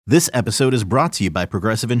This episode is brought to you by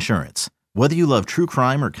Progressive Insurance. Whether you love true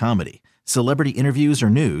crime or comedy, celebrity interviews or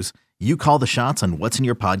news, you call the shots on what's in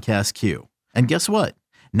your podcast queue. And guess what?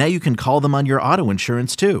 Now you can call them on your auto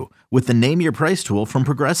insurance too with the Name Your Price tool from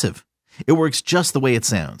Progressive. It works just the way it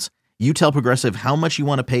sounds. You tell Progressive how much you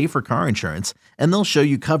want to pay for car insurance, and they'll show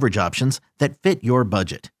you coverage options that fit your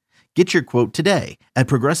budget. Get your quote today at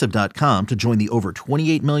Progressive.com to join the over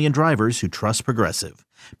 28 million drivers who trust Progressive.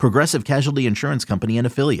 Progressive Casualty Insurance Company and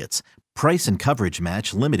Affiliates. Price and coverage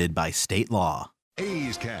match limited by state law.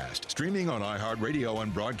 A's Cast, streaming on iHeartRadio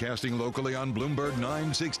and broadcasting locally on Bloomberg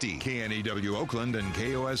 960, KNEW Oakland, and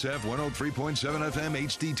KOSF 103.7 FM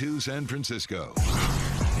HD2 San Francisco.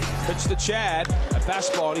 Pitch to Chad, a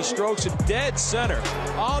fastball, and he strokes it dead center.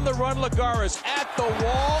 On the run, Lagares at the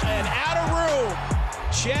wall and out of room.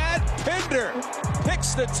 Chad Pinder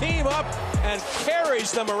picks the team up and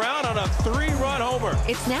carries them around on a 3-run homer.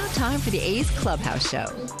 It's now time for the A's Clubhouse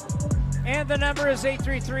Show. And the number is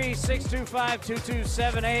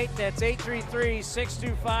 833-625-2278. That's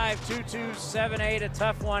 833-625-2278. A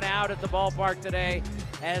tough one out at the ballpark today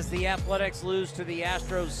as the Athletics lose to the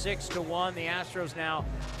Astros 6-1. The Astros now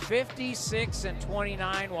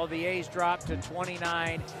 56-29, while the A's drop to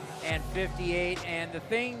 29-58. And the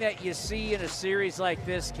thing that you see in a series like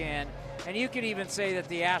this, Ken, and you could even say that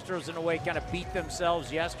the Astros in a way kind of beat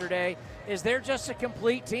themselves yesterday, is they're just a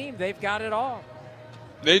complete team. They've got it all.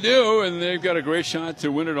 They do, and they've got a great shot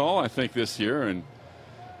to win it all, I think, this year. And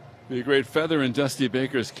be a great feather in Dusty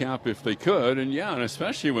Baker's cap if they could. And, yeah, and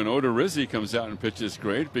especially when Odorizzi comes out and pitches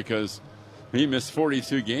great, because he missed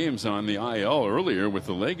 42 games on the IL earlier with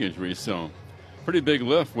the leg injury. So pretty big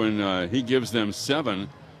lift when he gives them 7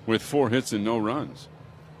 with 4 hits and no runs.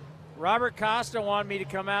 Robert Costa wanted me to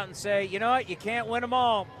come out and say, you know what, you can't win them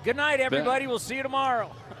all. Good night, everybody. We'll see you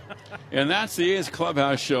tomorrow. And that's the A's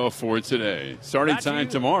Clubhouse Show for today. Starting time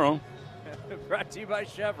tomorrow. Brought to you by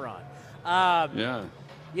Chevron. Yeah.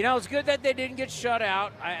 You know, it's good that they didn't get shut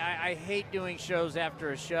out. I hate doing shows after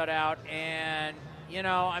a shutout. And, you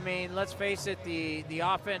know, I mean, let's face it, the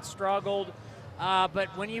offense struggled. But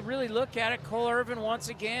when you really look at it, Cole Irvin, once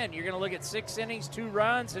again, you're going to look at 6 innings, 2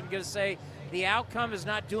 runs, and going to say the outcome is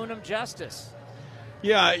not doing him justice.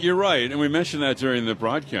 Yeah, you're right. And we mentioned that during the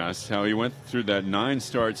broadcast, how he went through that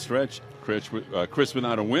 9-start stretch, Chris,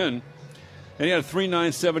 without a win. And he had a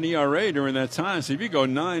 3.97 ERA during that time. So if you go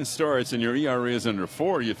 9 starts and your ERA is under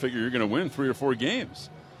 4, you figure you're going to win 3 or 4 games.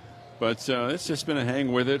 But it's just been a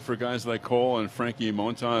hang with it for guys like Cole and Frankie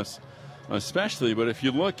Montas especially. But if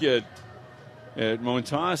you look at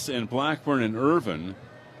Montas and Blackburn and Irvin,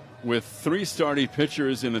 with 3 starting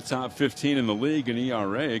pitchers in the top 15 in the league in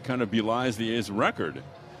ERA, it kind of belies the A's record,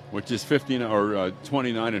 which is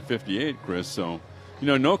 29-58, Chris. So, you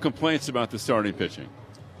know, no complaints about the starting pitching.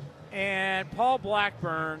 And Paul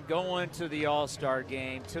Blackburn going to the All-Star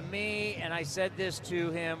game, to me, and I said this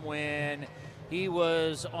to him when he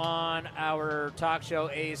was on our talk show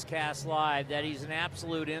A's Cast Live, that he's an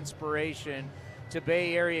absolute inspiration to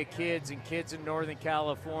Bay Area kids and kids in Northern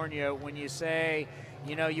California when you say,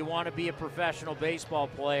 you know, you want to be a professional baseball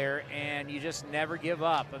player and you just never give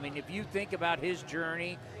up. I mean, if you think about his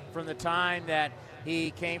journey from the time that he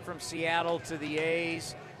came from Seattle to the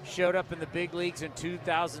A's, showed up in the big leagues in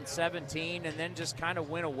 2017, and then just kind of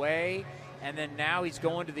went away, and then now he's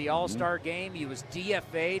going to the All-Star game. He was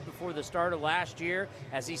DFA'd before the start of last year.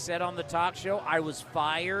 As he said on the talk show, I was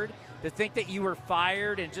fired. To think that you were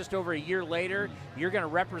fired and just over a year later you're going to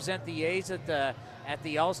represent the A's at the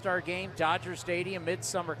All-Star game, Dodger Stadium,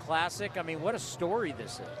 Midsummer Classic. I mean, what a story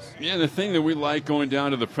this is. Yeah, the thing that we liked going down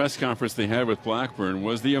to the press conference they had with Blackburn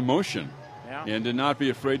was the emotion. Yeah. And to not be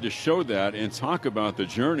afraid to show that and talk about the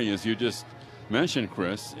journey, as you just mentioned,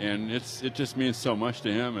 Chris. And it just means so much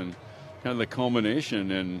to him, and kind of the culmination.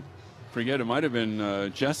 And forget, it might have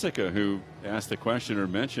been Jessica who asked the question or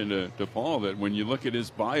mentioned to Paul that when you look at his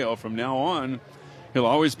bio from now on, he'll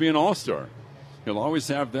always be an all-star. He'll always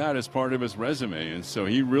have that as part of his resume. And so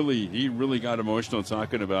he really got emotional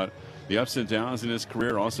talking about the ups and downs in his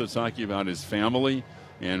career, also talking about his family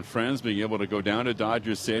and friends being able to go down to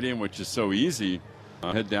Dodger Stadium, which is so easy,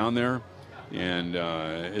 head down there. And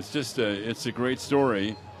it's just it's a great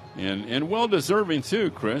story and well-deserving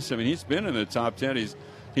too, Chris. I mean, he's been in the top 10.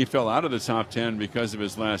 He fell out of the top 10 because of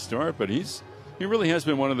his last start, but he really has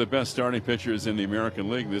been one of the best starting pitchers in the American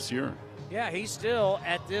League this year. Yeah, he's still,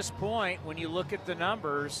 at this point, when you look at the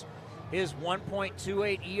numbers, his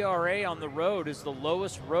 1.28 ERA on the road is the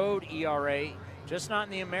lowest road ERA, just not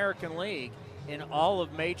in the American League, in all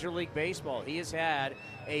of Major League Baseball. He has had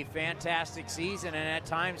a fantastic season, and at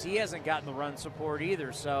times he hasn't gotten the run support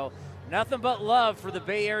either. So Nothing but love for the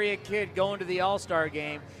Bay Area kid going to the All-Star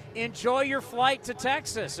game. Enjoy your flight to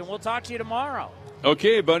Texas, and we'll talk to you tomorrow.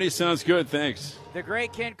 Okay, buddy. Sounds good. Thanks. The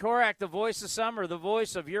great Ken Korak, the voice of summer, the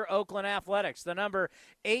voice of your Oakland Athletics. The number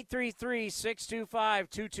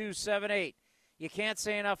 833-625-2278. You can't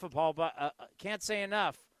say enough of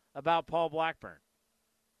about Paul Blackburn.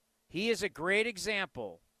 He is a great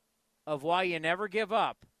example of why you never give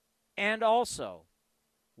up, and also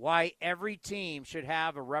why every team should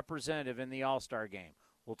have a representative in the All-Star game.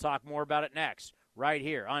 We'll talk more about it next, right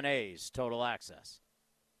here on A's Total Access.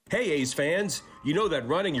 Hey, A's fans, you know that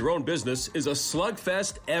running your own business is a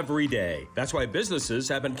slugfest every day. That's why businesses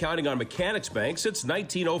have been counting on Mechanics Bank since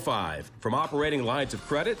 1905. From operating lines of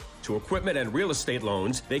credit to equipment and real estate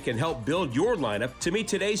loans, they can help build your lineup to meet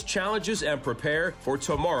today's challenges and prepare for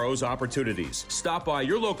tomorrow's opportunities. Stop by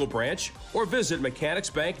your local branch or visit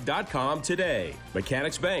mechanicsbank.com today.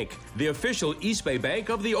 Mechanics Bank, the official East Bay bank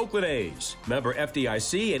of the Oakland A's. Member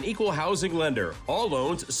FDIC and equal housing lender. All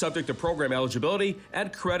loans subject to program eligibility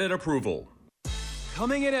and credit approval.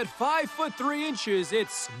 Coming in at 5'3",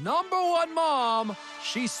 it's number one mom.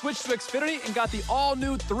 She switched to Xfinity and got the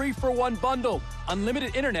all-new 3-for-1 bundle.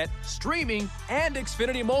 Unlimited internet, streaming, and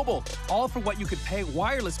Xfinity Mobile. All for what you could pay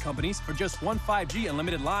wireless companies for just one 5G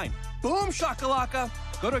unlimited line. Boom shakalaka!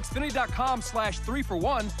 Go to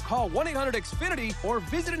Xfinity.com/3-for-1, call 1-800-XFINITY, or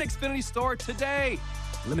visit an Xfinity store today.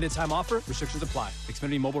 Limited time offer. Restrictions apply.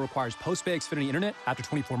 Xfinity Mobile requires post-pay Xfinity internet. After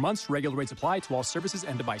 24 months, regular rates apply to all services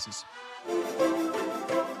and devices.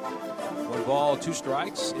 1 ball, 2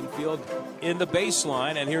 strikes, infield in the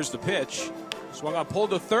baseline, and here's the pitch. Swung on,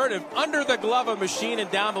 pulled to third, and under the glove of Machine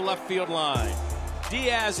and down the left field line.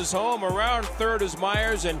 Diaz is home, around third is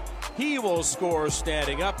Myers, and he will score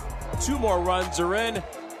standing up. 2 more runs are in,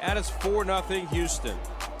 and it's 4-0 Houston.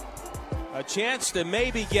 A chance to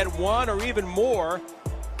maybe get 1 or even more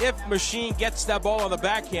if Machine gets that ball on the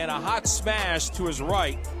backhand. A hot smash to his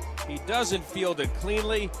right. He doesn't field it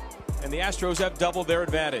cleanly, and the Astros have doubled their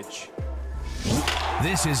advantage.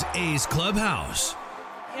 This is A's Clubhouse.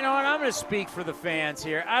 You know what? I'm going to speak for the fans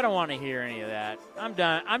here. I don't want to hear any of that. I'm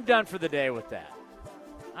done. I'm done for the day with that.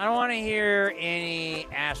 I don't want to hear any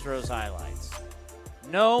Astros highlights.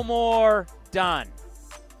 No more. Done.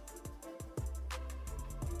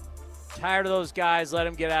 Tired of those guys. Let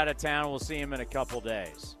them get out of town. We'll see them in a couple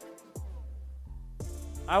days.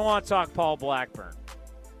 I want to talk Paul Blackburn.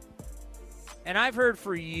 And I've heard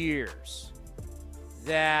for years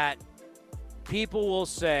that people will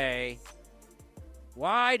say,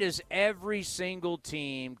 why does every single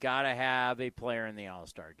team got to have a player in the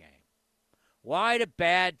All-Star game? Why do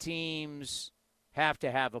bad teams have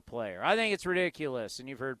to have a player? I think it's ridiculous, and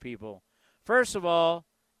you've heard people. First of all,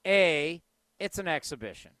 it's an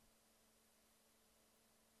exhibition.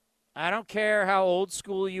 I don't care how old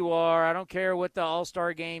school you are. I don't care what the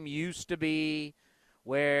All-Star game used to be,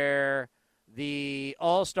 where the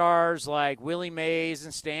All-Stars like Willie Mays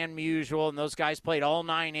and Stan Musial and those guys played all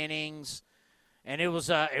 9 innings, and it was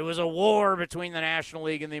a war between the National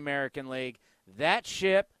League and the American League. That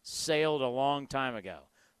ship sailed a long time ago.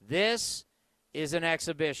 This is an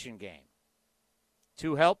exhibition game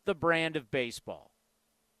to help the brand of baseball.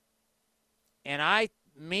 And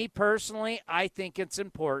me personally, I think it's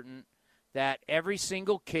important that every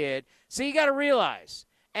single kid, see, you got to realize,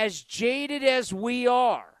 as jaded as we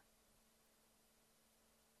are,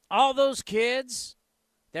 all those kids,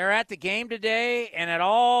 they're at the game today and at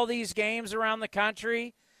all these games around the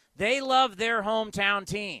country, they love their hometown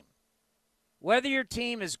team. Whether your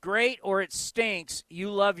team is great or it stinks,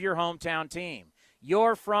 you love your hometown team.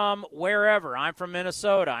 You're from wherever. I'm from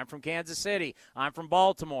Minnesota. I'm from Kansas City. I'm from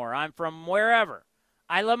Baltimore. I'm from wherever.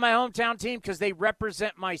 I love my hometown team because they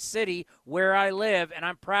represent my city where I live, and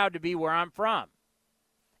I'm proud to be where I'm from.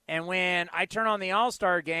 And when I turn on the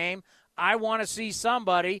All-Star game, I want to see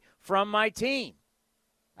somebody from my team.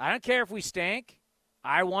 I don't care if we stink.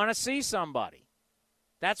 I want to see somebody.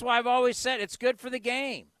 That's why I've always said it's good for the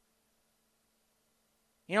game.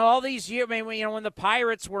 You know, all these years, I mean, when the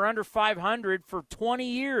Pirates were under 500 for 20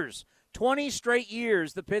 years, 20 straight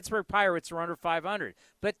years, the Pittsburgh Pirates were under 500.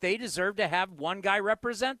 But they deserve to have one guy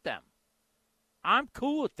represent them. I'm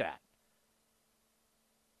cool with that.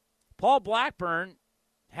 Paul Blackburn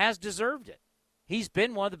has deserved it. He's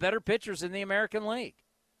been one of the better pitchers in the American League.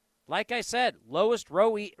 Like I said, lowest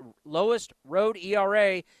road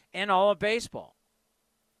ERA in all of baseball.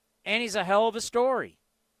 And he's a hell of a story.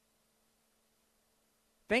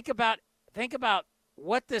 Think about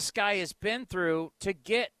what this guy has been through to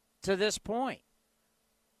get to this point.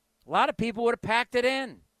 A lot of people would have packed it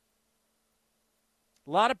in.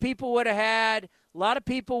 A lot of people would have had a lot of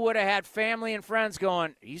people would have had family and friends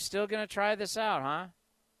going, are you still going to try this out, huh?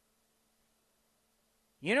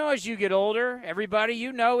 You know, as you get older, everybody,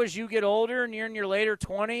 you know, as you get older and you're in your later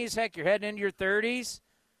 20s, heck, you're heading into your 30s,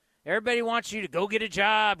 everybody wants you to go get a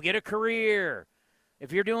job, get a career.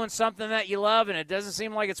 If you're doing something that you love and it doesn't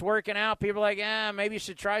seem like it's working out, people are like, maybe you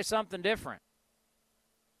should try something different.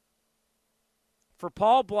 For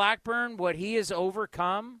Paul Blackburn, what he has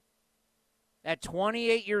overcome at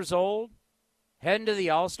 28 years old, heading to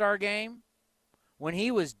the All-Star game, when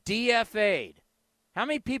he was DFA'd. How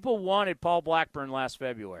many people wanted Paul Blackburn last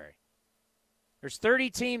February? There's 30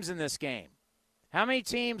 teams in this game. How many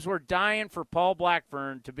teams were dying for Paul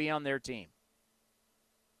Blackburn to be on their team?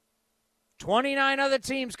 29 other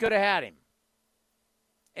teams could have had him.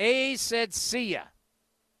 A's said, see ya.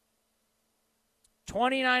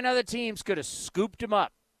 29 other teams could have scooped him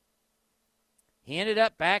up. He ended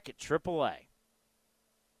up back at AAA.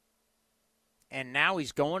 And now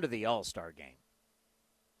he's going to the All-Star game.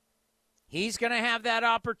 He's going to have that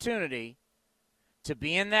opportunity to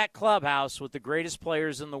be in that clubhouse with the greatest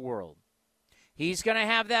players in the world. He's going to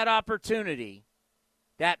have that opportunity,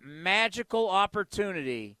 that magical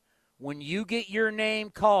opportunity, when you get your name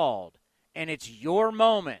called and it's your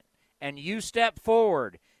moment and you step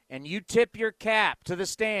forward and you tip your cap to the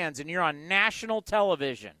stands and you're on national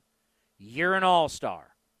television, you're an all-star.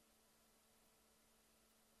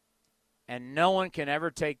 And no one can ever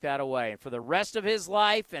take that away. And for the rest of his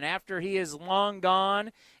life and after he is long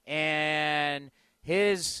gone and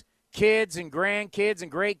his kids and grandkids and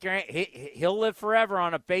great-grand, he'll live forever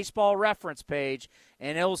on a baseball reference page,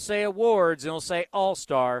 and it'll say awards, and it'll say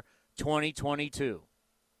All-Star 2022.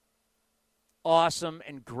 Awesome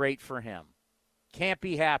and great for him. Can't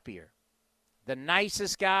be happier. The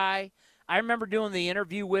nicest guy. I remember doing the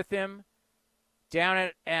interview with him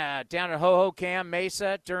down at Hohokam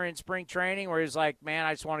Mesa during spring training, where he's like, man,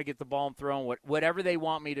 I just want to get the ball and throw whatever they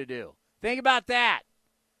want me to do. Think about that.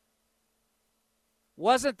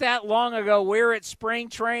 Wasn't that long ago, we were at spring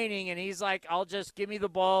training, and he's like, I'll just give me the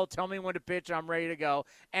ball, tell me when to pitch, I'm ready to go.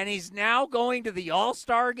 And he's now going to the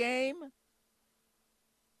All-Star game.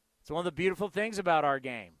 It's one of the beautiful things about our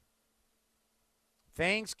game.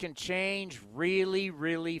 Things can change really,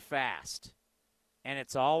 really fast, and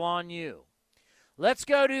it's all on you. Let's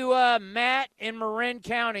go to Matt in Marin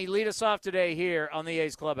County. Lead us off today here on the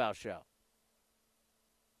A's Clubhouse Show.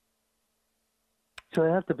 So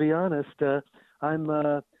I have to be honest. I'm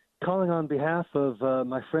calling on behalf of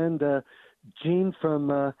my friend Jean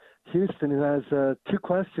from Houston, who has two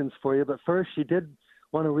questions for you. But first, she did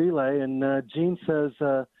want to relay, and Jean says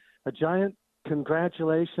a giant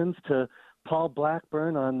congratulations to Paul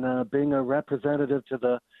Blackburn on being a representative to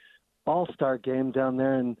the All-Star game down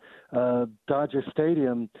there in Dodger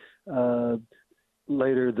Stadium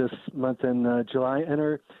later this month in July. And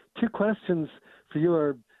her two questions for you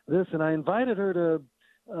are this, and I invited her to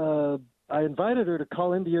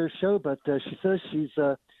call into your show, but she says she's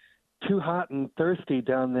too hot and thirsty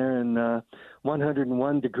down there in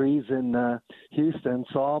 101 degrees in Houston.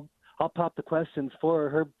 So I'll pop the questions for her.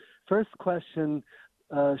 Her first question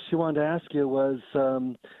she wanted to ask you was,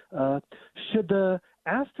 should the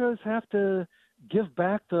Astros have to give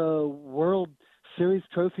back the World Series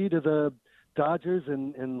trophy to the Dodgers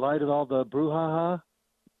in light of all the brouhaha?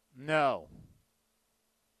 No.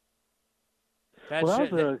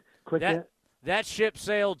 That ship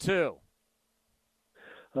sailed too.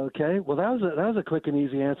 Okay. Well, that was a quick and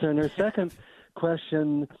easy answer. And her second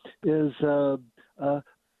question is,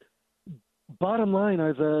 bottom line,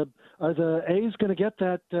 are the A's going to get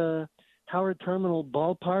that Howard Terminal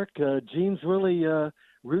ballpark? Jean's really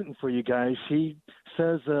rooting for you guys. She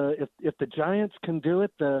says if the Giants can do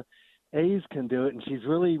it, the A's can do it, and she's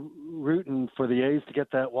really rooting for the A's to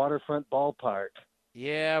get that waterfront ballpark.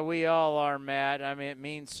 Yeah, we all are, Matt. I mean, it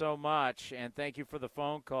means so much, and thank you for the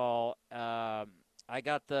phone call. I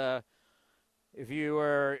got if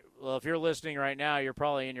you're listening right now, you're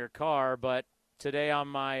probably in your car, but today on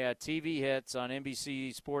my TV hits on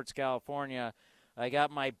NBC Sports California, I got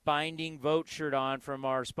my Binding Vote shirt on from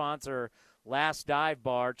our sponsor, Last Dive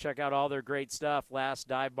Bar. Check out all their great stuff,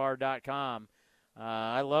 lastdivebar.com.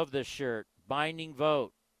 I love this shirt. Binding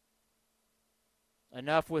Vote.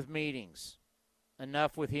 Enough with meetings.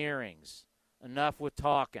 Enough with hearings. Enough with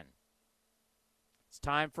talking. It's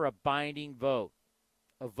time for a binding vote.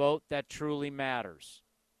 A vote that truly matters.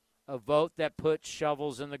 A vote that puts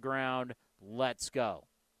shovels in the ground. Let's go.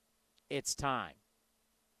 It's time.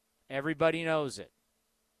 Everybody knows it.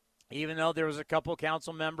 Even though there was a couple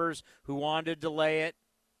council members who wanted to delay it,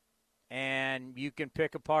 and you can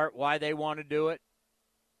pick apart why they want to do it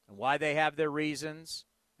and why they have their reasons,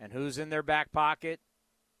 And who's in their back pocket?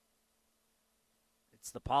 It's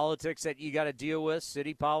the politics that you got to deal with,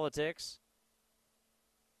 city politics.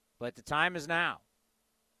 But the time is now.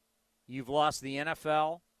 You've lost the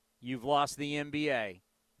NFL. You've lost the NBA.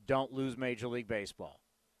 Don't lose Major League Baseball.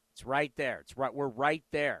 It's right there. It's right. We're right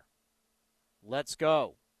there. Let's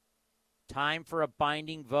go. Time for a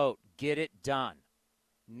binding vote. Get it done.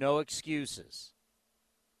 No excuses.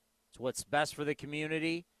 It's what's best for the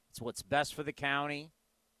community. It's what's best for the county.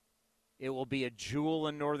 It will be a jewel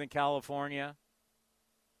in Northern California.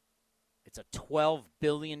 It's a $12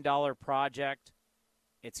 billion project.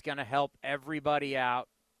 It's going to help everybody out.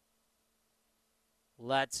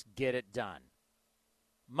 Let's get it done.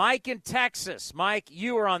 Mike in Texas. Mike,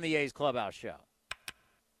 you are on the A's Clubhouse Show.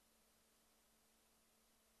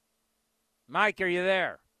 Mike, are you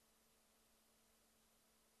there?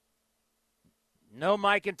 No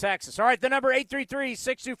Mike in Texas. All right, the number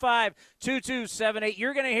 833-625-2278.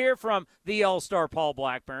 You're going to hear from the All-Star Paul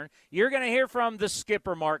Blackburn. You're going to hear from the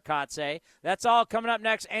skipper Mark Kotze. That's all coming up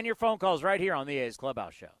next, and your phone calls right here on the A's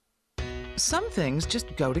Clubhouse Show. Some things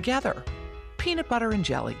just go together. Peanut butter and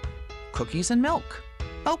jelly, cookies and milk,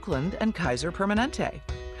 Oakland and Kaiser Permanente.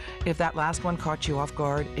 If that last one caught you off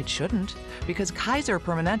guard, it shouldn't, because Kaiser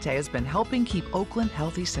Permanente has been helping keep Oakland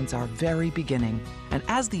healthy since our very beginning. And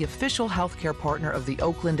as the official healthcare partner of the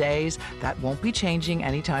Oakland A's, that won't be changing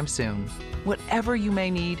anytime soon. Whatever you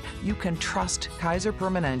may need, you can trust Kaiser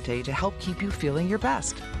Permanente to help keep you feeling your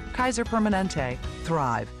best. Kaiser Permanente.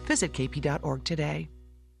 Thrive. Visit kp.org today.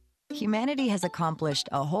 Humanity has accomplished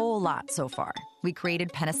a whole lot so far. We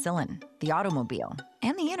created penicillin, the automobile,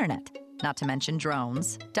 and the internet. Not to mention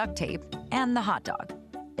drones, duct tape, and the hot dog.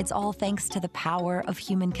 It's all thanks to the power of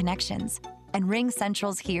human connections. And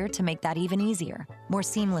RingCentral's here to make that even easier, more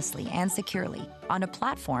seamlessly and securely, on a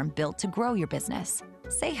platform built to grow your business.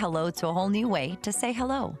 Say hello to a whole new way to say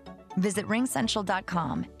hello. Visit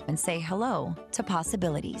ringcentral.com and say hello to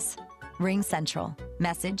possibilities. RingCentral.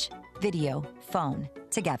 Message, video, phone,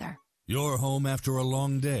 together. You're home after a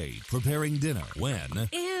long day, preparing dinner when...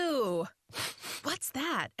 Ew! What's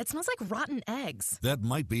that? It smells like rotten eggs. That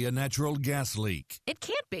might be a natural gas leak. It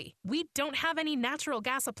can't be. We don't have any natural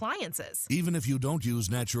gas appliances. Even if you don't use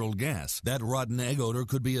natural gas, that rotten egg odor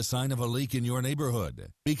could be a sign of a leak in your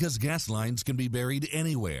neighborhood. Because gas lines can be buried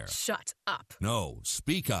anywhere. Shut up. No,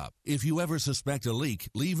 speak up. If you ever suspect a leak,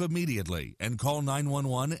 leave immediately and call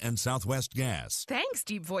 911 and Southwest Gas. Thanks,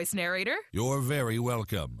 deep voice narrator. You're very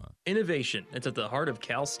welcome. Innovation is at the heart of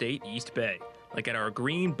Cal State East Bay. Like at our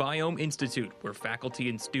Green Biome Institute, where faculty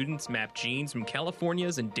and students map genes from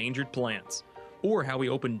California's endangered plants. Or how we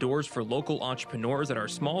open doors for local entrepreneurs at our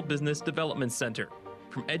Small Business Development Center.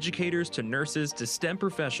 From educators to nurses to STEM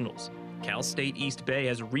professionals, Cal State East Bay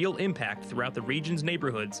has real impact throughout the region's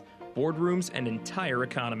neighborhoods, boardrooms, and entire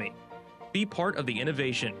economy. Be part of the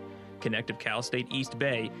innovation. Connect with Cal State East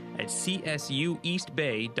Bay at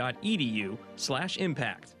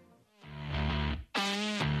csueastbay.edu/impact.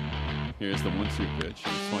 Here's the 1-2 pitch.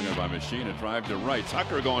 Swung on by Machine. A drive to right.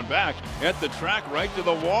 Tucker going back at the track, right to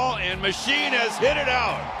the wall, and Machine has hit it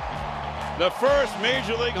out. The first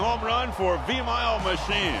Major League home run for V-Mile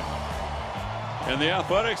Machine. And the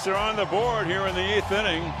Athletics are on the board here in the 8th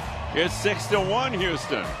inning. It's 6-1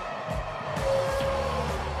 Houston.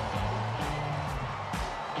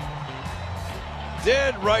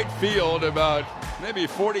 Dead right field, about maybe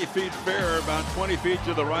 40 feet fair, about 20 feet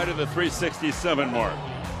to the right of the 367 mark.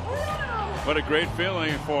 What a great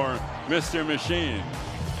feeling for Mr. Machine.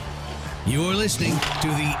 You're listening to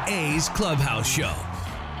the A's Clubhouse Show.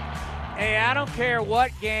 Hey, I don't care what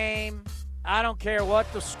game, I don't care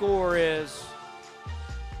what the score is.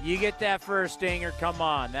 You get that first stinger, come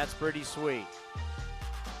on. That's pretty sweet.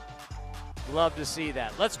 Love to see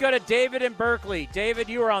that. Let's go to David in Berkeley. David,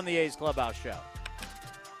 you are on the A's Clubhouse Show.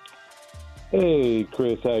 Hey,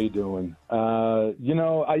 Chris, how you doing? I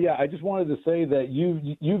just wanted to say that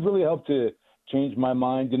you've really helped to change my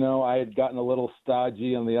mind. I had gotten a little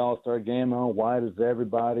stodgy on the All-Star game. Oh, why does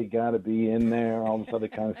everybody got to be in there? All this other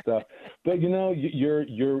kind of stuff. But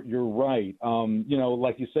you're right.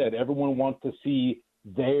 Like you said, everyone wants to see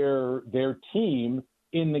their team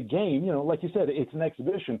in the game. Like you said, it's an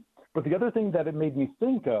exhibition. But the other thing that it made me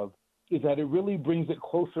think of is that it really brings it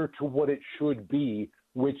closer to what it should be,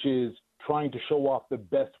 which is trying to show off the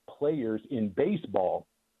best players in baseball.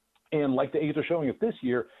 And like the A's are showing us this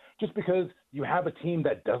year, just because you have a team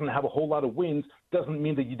that doesn't have a whole lot of wins doesn't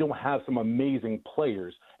mean that you don't have some amazing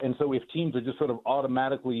players. And so if teams are just sort of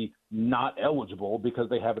automatically not eligible because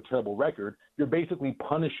they have a terrible record, you're basically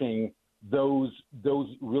punishing those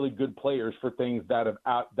really good players for things that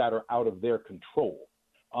are out of their control.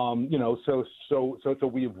 So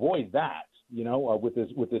we avoid that, with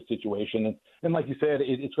this situation. And like you said,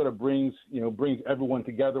 it sort of brings everyone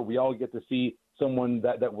together. We all get to see someone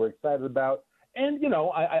that we're excited about. And,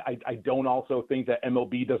 I don't also think that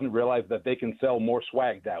MLB doesn't realize that they can sell more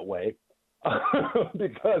swag that way.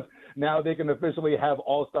 Because now they can officially have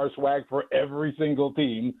all-star swag for every single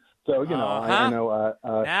team. So, I know.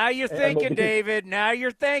 Now you're thinking, MLB, David. Now you're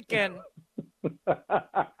thinking.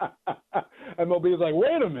 MLB is like,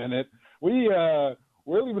 wait a minute. We're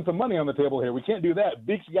leaving some money on the table here. We can't do that.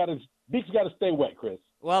 Beak's got to stay wet, Chris.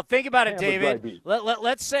 Well, think about it, David.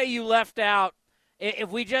 Let's say you left out.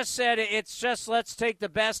 If we just said it's just let's take the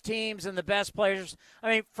best teams and the best players.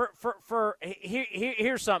 I mean,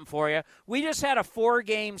 here's something for you. We just had a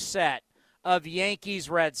 4-game set of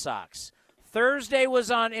Yankees-Red Sox. Thursday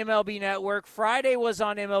was on MLB Network. Friday was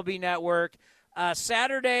on MLB Network.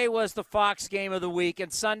 Saturday was the Fox game of the week,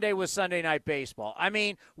 and Sunday was Sunday Night Baseball. I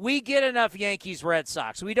mean, we get enough Yankees-Red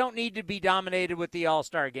Sox. We don't need to be dominated with the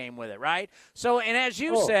All-Star game with it, right? So, and as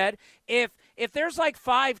you said, if there's like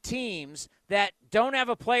 5 teams that don't have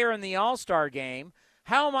a player in the All-Star game,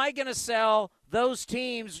 how am I going to sell those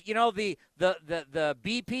teams, the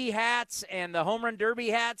BP hats and the Home Run Derby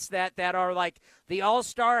hats that are like the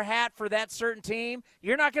All-Star hat for that certain team?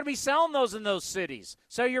 You're not going to be selling those in those cities.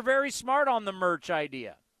 So you're very smart on the merch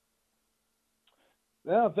idea.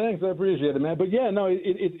 Yeah, thanks. I appreciate it, man. But yeah, no,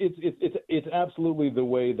 it's absolutely the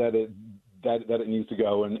way that it needs to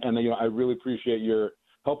go, and I really appreciate your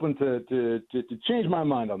helping to change my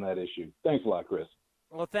mind on that issue. Thanks a lot, Chris.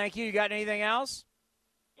 Well, thank you. You got anything else?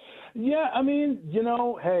 Yeah, I mean,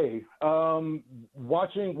 hey,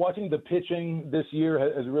 watching the pitching this year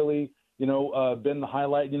has really, been the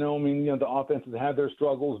highlight. The offenses have their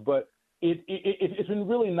struggles, but it's been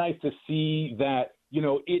really nice to see that,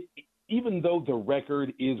 even though the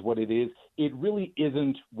record is what it is, it really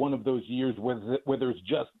isn't one of those years where there's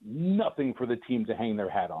just nothing for the team to hang their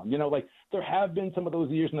hat on. Like there have been some of those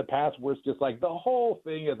years in the past where it's just like the whole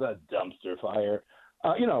thing is a dumpster fire.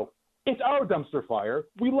 It's our dumpster fire.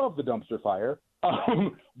 We love the dumpster fire.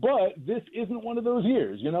 But this isn't one of those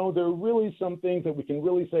years. There are really some things that we can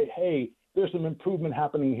really say, hey, there's some improvement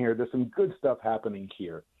happening here. There's some good stuff happening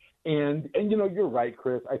here. And you're right,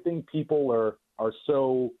 Chris. I think people are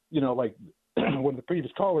so, like one of the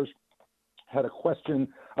previous callers had a question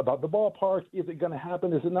about the ballpark. Is it going to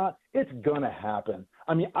happen? Is it not? It's going to happen.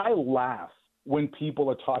 I mean, I laugh when people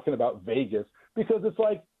are talking about Vegas because it's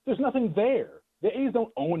like there's nothing there. The A's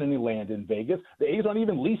don't own any land in Vegas. The A's aren't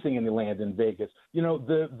even leasing any land in Vegas.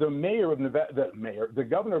 The mayor of Nevada, the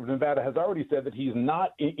governor of Nevada has already said that he's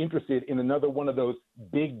not interested in another one of those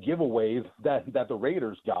big giveaways that the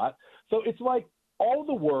Raiders got. So it's like all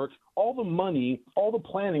the work, all the money, all the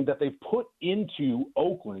planning that they've put into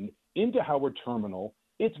Oakland, into Howard Terminal,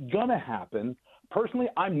 it's going to happen. Personally,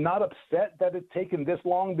 I'm not upset that it's taken this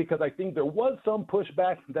long because I think there was some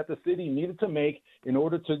pushback that the city needed to make in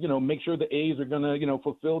order to, make sure the A's are going to,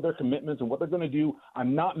 fulfill their commitments and what they're going to do.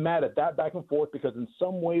 I'm not mad at that back and forth because in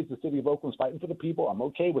some ways the city of Oakland's fighting for the people. I'm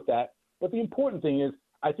okay with that. But the important thing is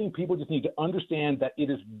I think people just need to understand that it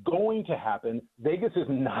is going to happen. Vegas is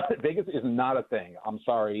not a thing. I'm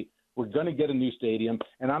sorry. We're going to get a new stadium,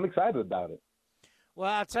 and I'm excited about it. Well,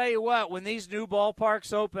 I'll tell you what, when these new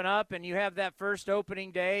ballparks open up and you have that first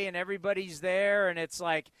opening day and everybody's there and it's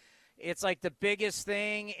like the biggest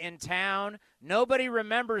thing in town, nobody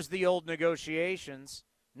remembers the old negotiations.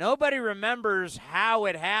 Nobody remembers how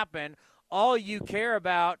it happened. All you care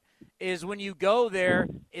about is when you go there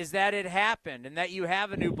is that it happened and that you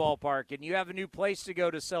have a new ballpark and you have a new place to go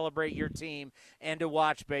to celebrate your team and to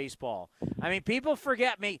watch baseball. I mean, people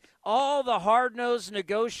forget all the hard-nosed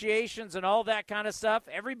negotiations and all that kind of stuff.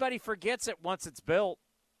 Everybody forgets it once it's built.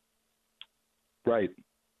 Right.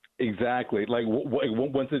 Exactly. Like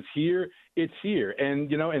once it's here, it's here.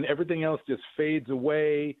 And, and everything else just fades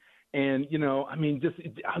away. And,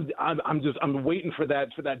 I'm waiting for that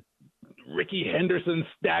Ricky Henderson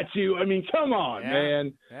statue. I mean, come on,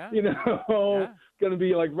 man. Yeah. Going to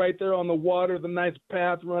be like right there on the water, the nice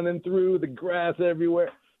path running through, the grass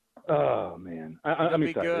everywhere. Oh, man. I'm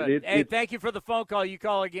excited. Good. Thank you for the phone call. You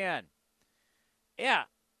call again. Yeah.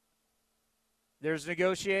 There's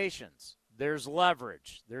negotiations. There's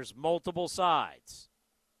leverage. There's multiple sides.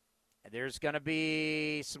 There's going to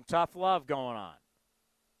be some tough love going on.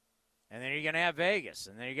 And then you're going to have Vegas.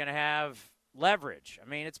 And then you're going to have leverage. I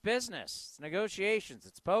mean, it's business. It's negotiations.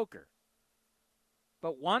 It's poker.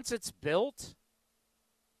 But once it's built,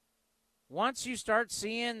 once you start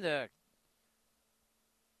seeing the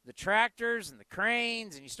the tractors and the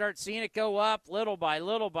cranes, and you start seeing it go up little by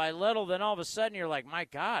little by little, then all of a sudden you're like, my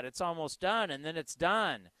God, it's almost done, and then it's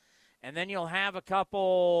done. And then you'll have a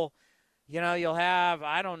couple, you'll have,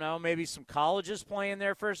 I don't know, maybe some colleges playing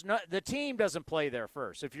there first. No, the team doesn't play there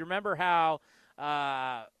first. If you remember how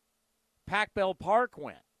Pac-Bell Park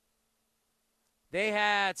went, they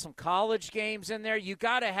had some college games in there. You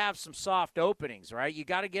got to have some soft openings, right? You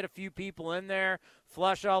got to get a few people in there,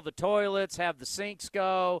 flush all the toilets, have the sinks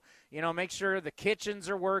go, make sure the kitchens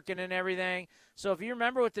are working and everything. So if you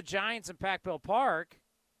remember with the Giants in Pac-Bell Park,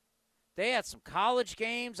 they had some college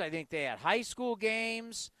games. I think they had high school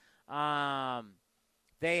games.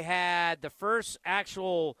 They had the first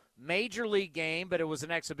actual major league game, but it was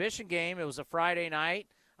an exhibition game. It was a Friday night.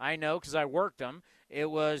 I know because I worked them. It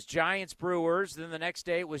was Giants-Brewers. Then the next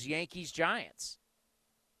day it was Yankees-Giants.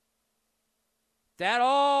 That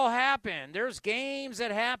all happened. There's games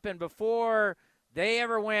that happened before they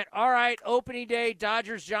ever went, all right, opening day,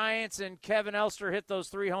 Dodgers-Giants, and Kevin Elster hit those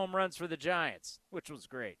 3 home runs for the Giants, which was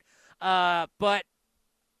great. But,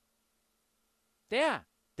 yeah,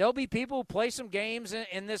 there'll be people who play some games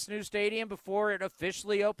in this new stadium before it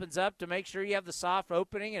officially opens up to make sure you have the soft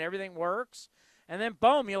opening and everything works. And then,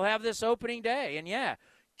 boom, you'll have this opening day. And, yeah,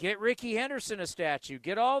 get Rickey Henderson a statue.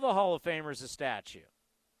 Get all the Hall of Famers a statue.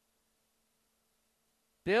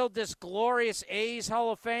 Build this glorious A's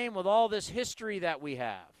Hall of Fame with all this history that we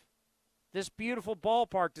have. This beautiful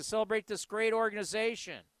ballpark to celebrate this great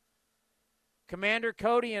organization. Commander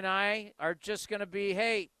Cody and I are just going to be,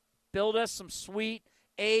 hey, build us some sweet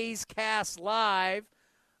A's Cast Live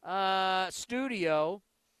studio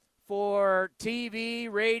for TV,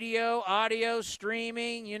 radio, audio,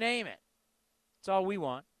 streaming, you name it. That's all we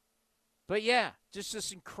want. But, yeah, just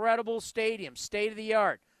this incredible stadium,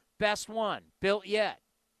 state-of-the-art, best one built yet.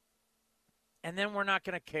 And then we're not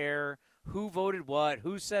going to care who voted what,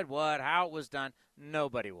 who said what, how it was done.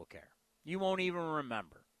 Nobody will care. You won't even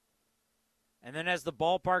remember. And then as the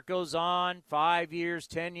ballpark goes on, 5 years,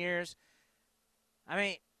 10 years, I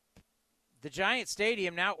mean, the Giant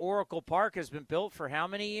Stadium, now Oracle Park, has been built for how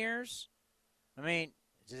many years? I mean,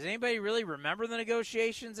 does anybody really remember the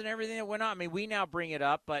negotiations and everything that went on? I mean, we now bring it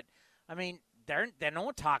up, but, I mean, no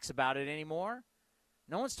one talks about it anymore.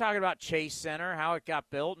 No one's talking about Chase Center, how it got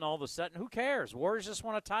built, and all of a sudden, who cares? Warriors just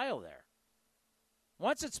want a tile there.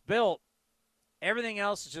 Once it's built, everything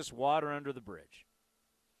else is just water under the bridge.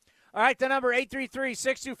 All right, the number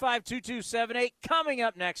 833-625-2278. Coming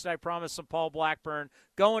up next, I promise, some Paul Blackburn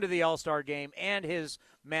going to the All-Star game and his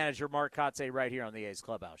manager, Mark Kotze, right here on the A's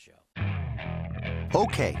Clubhouse Show.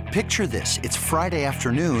 Okay, picture this. It's Friday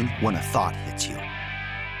afternoon when a thought hits you.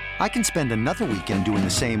 I can spend another weekend doing the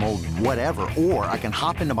same old whatever, or I can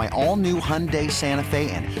hop into my all-new Hyundai Santa Fe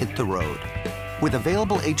and hit the road. With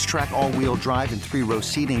available H-Track all-wheel drive and 3-row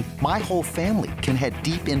seating, my whole family can head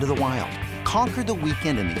deep into the wild. Conquer the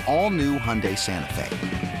weekend in the all-new Hyundai Santa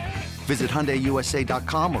Fe. Visit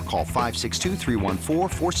HyundaiUSA.com or call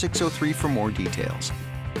 562-314-4603 for more details.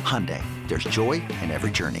 Hyundai, there's joy in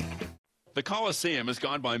every journey. The Coliseum has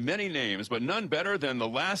gone by many names, but none better than the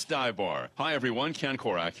Last Dive Bar. Hi, everyone. Ken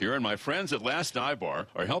Korak here, and my friends at Last Dive Bar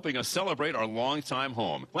are helping us celebrate our longtime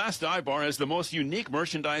home. Last Dive Bar has the most unique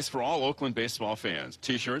merchandise for all Oakland baseball fans.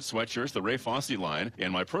 T-shirts, sweatshirts, the Ray Fosse line,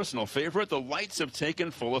 and my personal favorite, the lights have taken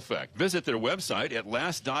full effect. Visit their website at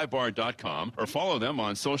lastdivebar.com or follow them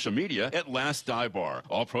on social media at Last Dive Bar.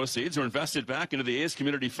 All proceeds are invested back into the A's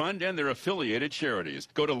Community Fund and their affiliated charities.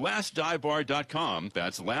 Go to lastdivebar.com.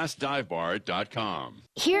 That's lastdivebar.com.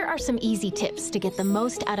 Here are some easy tips to get the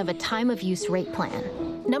most out of a time-of-use rate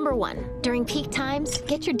plan. Number 1, during peak times,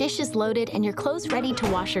 get your dishes loaded and your clothes ready to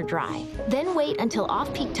wash or dry. Then wait until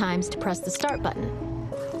off-peak times to press the start button.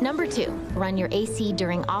 Number 2, run your AC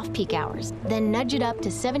during off-peak hours, then nudge it up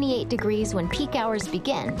to 78 degrees when peak hours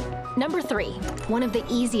begin. Number 3, one of the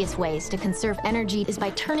easiest ways to conserve energy is by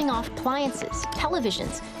turning off appliances,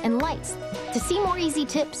 televisions, and lights. To see more easy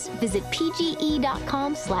tips, visit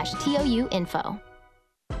pge.com/TOUinfo.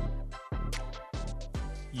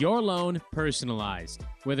 Your loan personalized.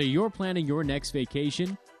 Whether you're planning your next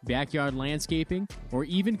vacation, backyard landscaping, or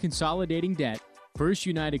even consolidating debt, First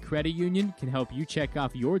United Credit Union can help you check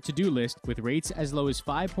off your to-do list with rates as low as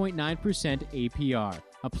 5.9% APR.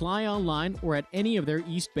 Apply online or at any of their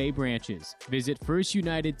East Bay branches. Visit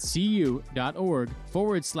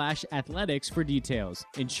firstunitedcu.org/athletics for details.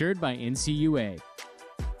 Insured by NCUA.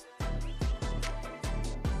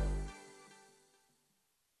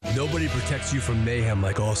 Nobody protects you from mayhem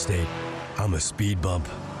like Allstate. I'm a speed bump.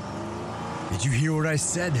 Did you hear what I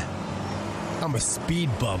said? I'm a speed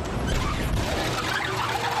bump.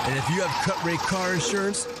 And if you have cut rate car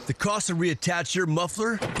insurance, the cost to reattach your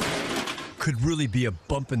muffler could really be a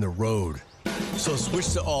bump in the road. So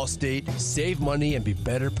switch to Allstate, save money, and be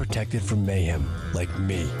better protected from mayhem, like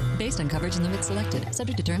me. Based on coverage and limits selected,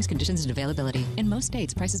 subject to terms, conditions, and availability. In most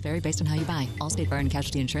states, prices vary based on how you buy. Allstate Bar and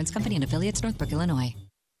Casualty Insurance Company and affiliates, Northbrook, Illinois.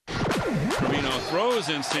 Trevino throws,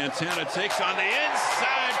 and Santana takes on the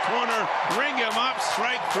inside corner. Ring him up.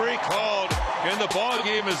 Strike 3 called, and the ball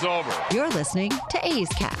game is over. You're listening to A's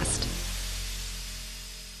Cast.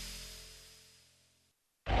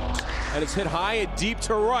 And it's hit high and deep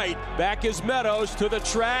to right. Back is Meadows to the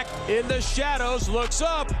track. In the shadows, looks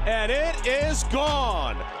up, and it is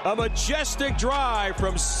gone. A majestic drive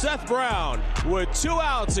from Seth Brown. With 2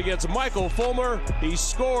 outs against Michael Fulmer, he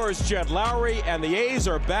scores Jed Lowry, and the A's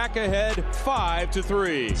are back ahead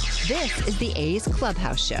 5-3. This is the A's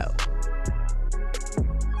Clubhouse Show.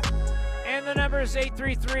 And the number is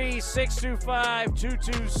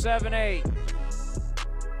 833-625-2278.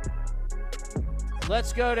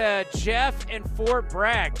 Let's go to Jeff in Fort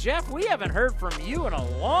Bragg. Jeff, we haven't heard from you in a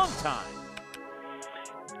long time.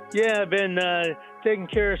 Yeah, I've been taking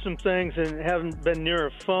care of some things and haven't been near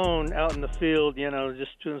a phone out in the field,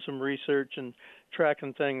 just doing some research and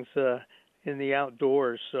tracking things in the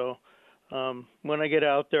outdoors. So when I get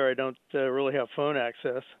out there, I don't really have phone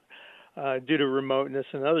access due to remoteness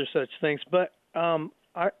and other such things. But I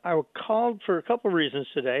called for a couple of reasons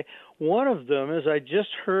today. One of them is I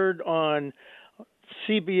just heard on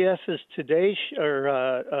CBS's Today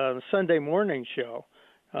Sunday morning show,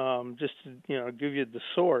 just to give you the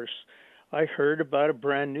source. I heard about a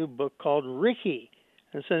brand new book called Ricky,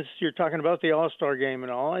 and since you're talking about the All-Star game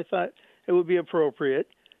and all, I thought it would be appropriate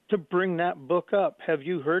to bring that book up. Have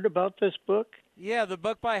you heard about this book? Yeah, the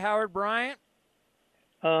book by Howard Bryant.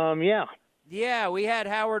 Yeah. Yeah, we had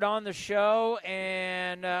Howard on the show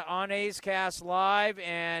and on A's Cast Live,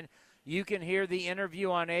 and you can hear the interview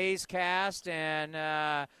on A's Cast,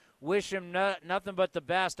 and wish him nothing but the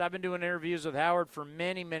best. I've been doing interviews with Howard for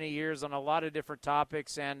many, many years on a lot of different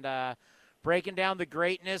topics, and breaking down the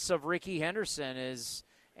greatness of Ricky Henderson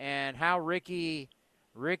and how Ricky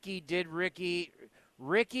did Ricky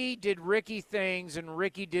things, and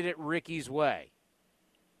Ricky did it Ricky's way.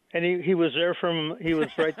 And he was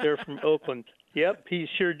right there from Oakland. Yep, he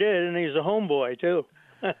sure did, and he's a homeboy too.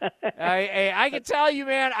 I can tell you,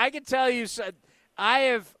 man. I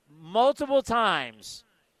have multiple times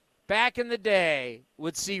back in the day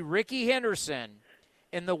would see Ricky Henderson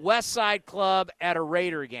in the West Side Club at a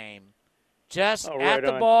Raider game, just at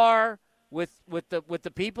the bar with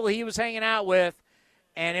the people he was hanging out with,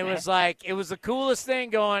 and it was the coolest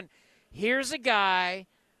thing. Going, here's a guy.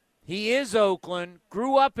 He is Oakland,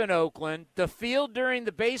 grew up in Oakland. The field during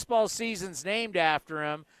the baseball season's named after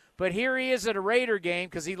him. But here he is at a Raider game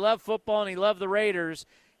because he loved football and he loved the Raiders.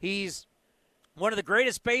 He's one of the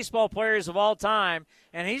greatest baseball players of all time,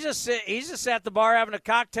 and he's just at the bar having a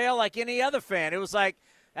cocktail like any other fan. It was like,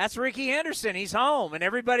 that's Ricky Henderson. He's home, and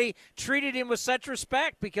everybody treated him with such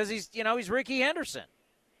respect because he's Ricky Henderson.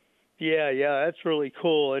 Yeah, that's really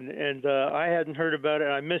cool, and I hadn't heard about it.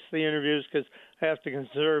 I missed the interviews because I have to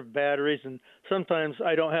conserve batteries, and sometimes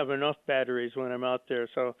I don't have enough batteries when I'm out there,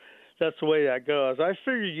 so that's the way that goes. I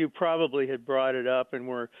figured you probably had brought it up and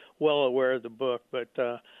were well aware of the book, but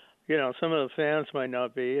some of the fans might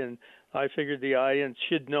not be, and I figured the audience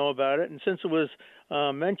should know about it. And since it was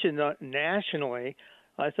mentioned nationally,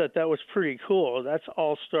 I thought that was pretty cool. That's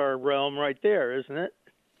all-star realm right there, isn't it?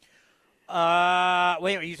 Wait,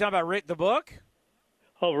 are you talking about Rick the book?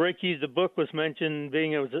 Oh, Ricky, the book was mentioned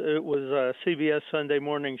being it was a CBS Sunday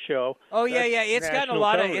morning show. Oh yeah, it's gotten a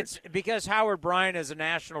lot coverage. It's because Howard Bryant is a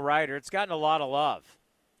national writer. It's gotten a lot of love.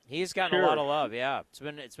 He's gotten a lot of love. Yeah, it's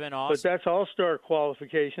been awesome. But that's all-star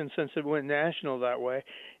qualification since it went national that way.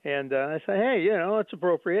 And I said, hey, it's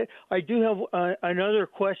appropriate. I do have another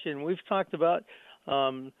question. We've talked about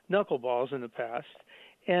knuckleballs in the past,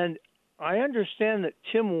 and I understand that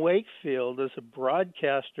Tim Wakefield is a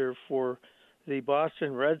broadcaster for the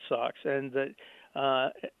Boston Red Sox, and that,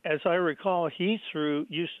 as I recall, he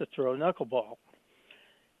used to throw knuckleball.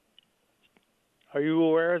 Are you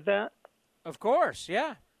aware of that? Of course,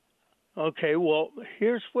 yeah. Okay, well,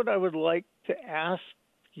 here's what I would like to ask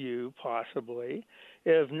you, possibly.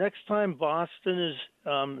 If next time Boston is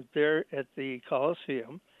there at the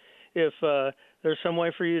Coliseum, if there's some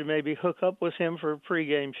way for you to maybe hook up with him for a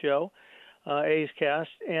pregame show, A's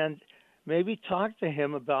Cast, and maybe talk to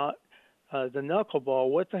him about the knuckleball,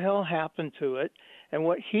 what the hell happened to it, and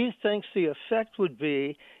what he thinks the effect would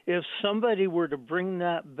be if somebody were to bring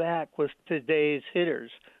that back with today's hitters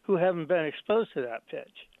who haven't been exposed to that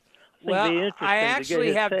pitch. Well, be interesting. I to get actually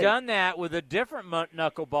his have take. done that with a different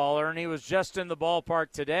knuckleballer, and he was just in the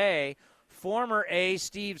ballpark today. Former A.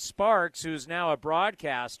 Steve Sparks, who's now a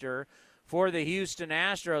broadcaster for the Houston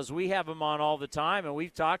Astros. We have him on all the time, and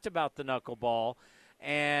we've talked about the knuckleball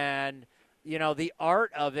and, you know, the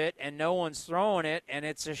art of it, and no one's throwing it, and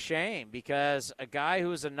it's a shame because a guy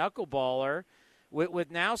who's a knuckleballer with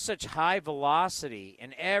now such high velocity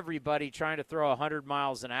and everybody trying to throw 100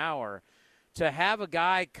 miles an hour, to have a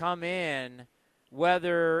guy come in,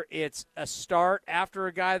 whether it's a start after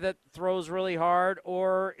a guy that throws really hard,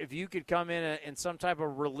 or if you could come in some type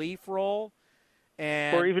of relief role,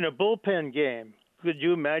 or even a bullpen game. Could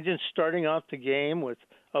you imagine starting off the game with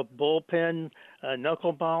a bullpen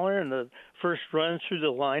knuckleballer, and the first run through the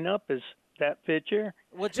lineup is that pitcher?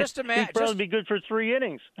 Well, just imagine. He'd probably be good for 3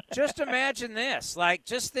 innings. Just imagine this. Like,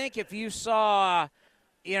 just think if you saw,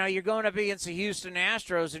 you know, you're going up against the Houston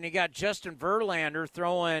Astros and you got Justin Verlander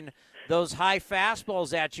throwing those high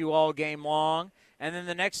fastballs at you all game long, and then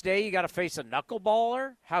the next day you got to face a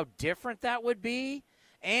knuckleballer. How different that would be.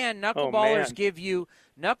 And knuckleballers give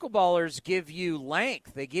you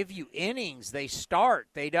length. They give you innings. They start.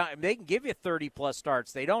 They can give you 30-plus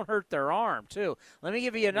starts. They don't hurt their arm, too. Let me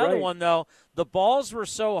give you another one, though. The balls were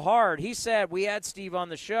so hard. He said, we had Steve on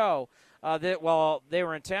the show that while they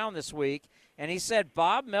were in town this week, and he said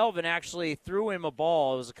Bob Melvin actually threw him a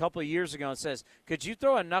ball. It was a couple of years ago, and says, could you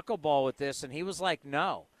throw a knuckleball with this? And he was like,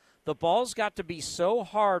 no. The balls got to be so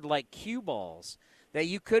hard like cue balls that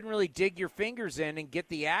you couldn't really dig your fingers in and get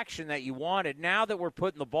the action that you wanted. Now that we're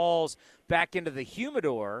putting the balls back into the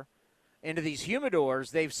humidor, into these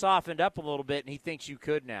humidors, they've softened up a little bit, and he thinks you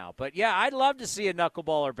could now. But, yeah, I'd love to see a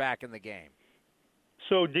knuckleballer back in the game.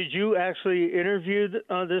 So did you actually interview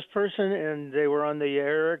this person, and they were on the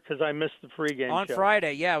air? Because I missed the pregame show. On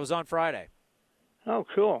Friday. Yeah, it was on Friday. Oh,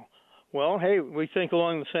 cool. Well, hey, we think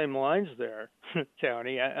along the same lines there,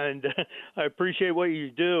 Tony, and I appreciate what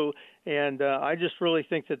you do, and I just really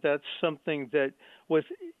think that that's something that with,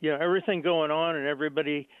 you know, everything going on and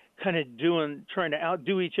everybody kind of trying to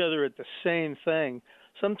outdo each other at the same thing,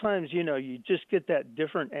 sometimes, you know, you just get that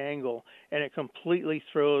different angle, and it completely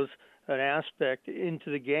throws an aspect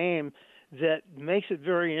into the game that makes it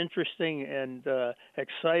very interesting and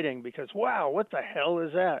exciting because, wow, what the hell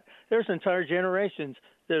is that? There's entire generations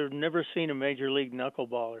that have never seen a major league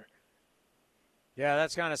knuckleballer. Yeah,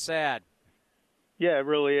 that's kind of sad. Yeah, it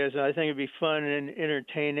really is. I think it'd be fun and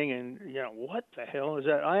entertaining and, you know, what the hell is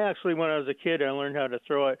that? I actually, when I was a kid, I learned how to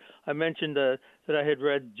throw it. I mentioned that I had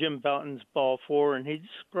read Jim Bouton's Ball 4, and he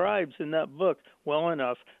describes in that book well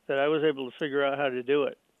enough that I was able to figure out how to do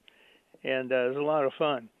it. And it was a lot of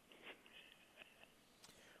fun.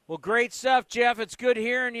 Well, great stuff, Jeff. It's good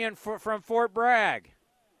hearing you from Fort Bragg.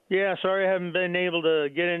 Yeah, sorry I haven't been able to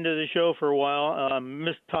get into the show for a while.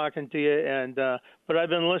 Missed talking to you, and but I've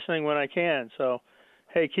been listening when I can. So,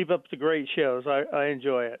 hey, keep up the great shows. I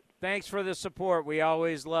enjoy it. Thanks for the support. We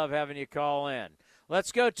always love having you call in.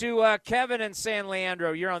 Let's go to Kevin in San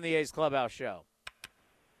Leandro. You're on the A's Clubhouse Show.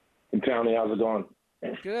 Hey, Tony, how's it going?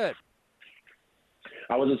 Good.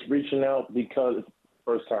 I was just reaching out because it's the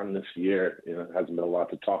first time this year. You know, it hasn't been a lot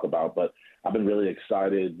to talk about, but I've been really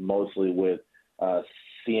excited mostly with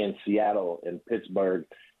seeing Seattle and Pittsburgh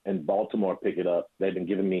and Baltimore pick it up. They've been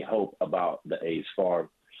giving me hope about the A's farm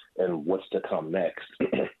and what's to come next.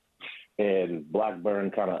 And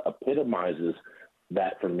Blackburn kind of epitomizes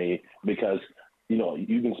that for me because, you know,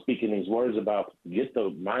 you've been speaking these words about get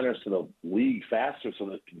the minors to the league faster so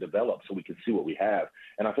that it can develop so we can see what we have.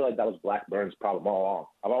 And I feel like that was Blackburn's problem all along.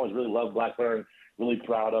 I've always really loved Blackburn, really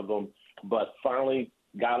proud of him, but finally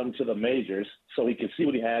got him to the majors so he could see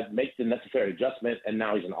what he had, make the necessary adjustment, and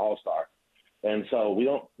now he's an all-star. And so we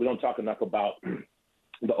don't talk enough about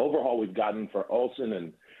the overhaul we've gotten for Olsen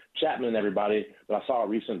and Chapman and everybody, but I saw a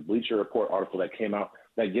recent Bleacher Report article that came out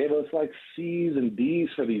that gave us like C's and D's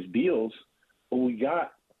for these deals. But we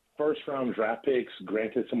got first-round draft picks.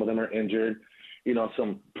 Granted, some of them are injured, you know,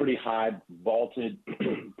 some pretty high vaulted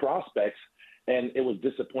prospects, and it was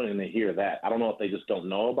disappointing to hear that. I don't know if they just don't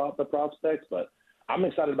know about the prospects, but I'm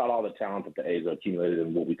excited about all the talent that the A's have accumulated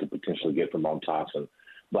and what we could potentially get from Montas and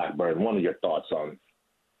Blackburn. What are your thoughts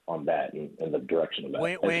on that and the direction of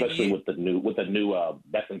that, especially with the new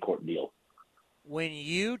Bethancourt deal? When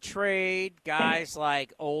you trade guys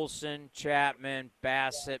like Olsen, Chapman,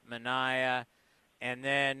 Bassett, Minaya, and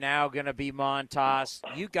then now going to be Montas,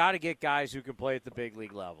 you got to get guys who can play at the big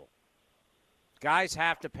league level. Guys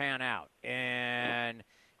have to pan out, and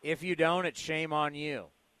if you don't, it's shame on you.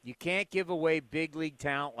 You can't give away big league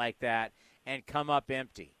talent like that and come up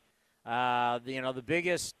empty. The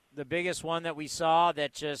biggest one that we saw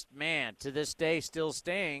that just, man, to this day still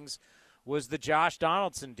stings was the Josh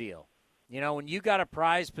Donaldson deal. When you got a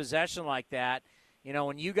prized possession like that,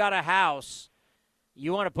 when you got a house,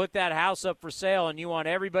 you want to put that house up for sale and you want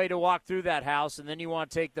everybody to walk through that house, and then you want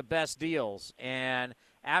to take the best deals. And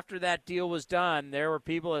after that deal was done, there were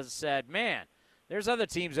people that said, man, there's other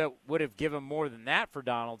teams that would have given more than that for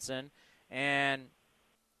Donaldson. And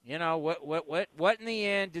what in the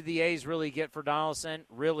end did the A's really get for Donaldson?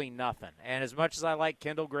 Really nothing. And as much as I like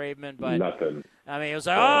Kendall Graveman, but nothing. I mean, it was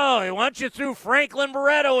like, once you threw Franklin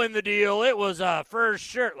Barreto in the deal, it was first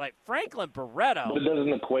shirt. Like, Franklin Barreto. But it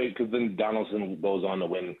doesn't equate, because then Donaldson goes on to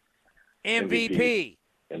win MVP.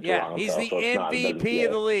 Yeah, Toronto, he's the so MVP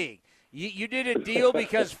of the league. You did a deal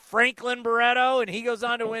because Franklin Barreto, and he goes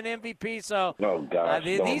on to win MVP. So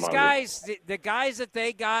these guys, the guys that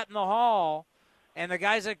they got in the Hall, and the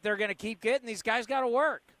guys that they're going to keep getting, these guys got to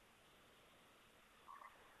work.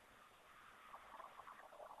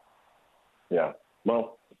 Yeah.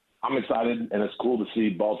 Well, I'm excited, and it's cool to see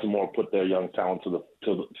Baltimore put their young talent to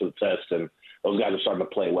the test, and those guys are starting to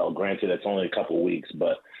play well. Granted, it's only a couple of weeks,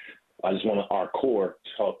 but I just want our core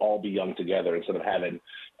to all be young together instead of having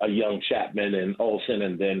a young Chapman and Olsen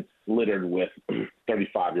and then littered with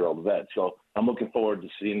 35-year-old vets. So I'm looking forward to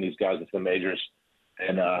seeing these guys at the majors,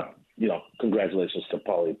 and congratulations to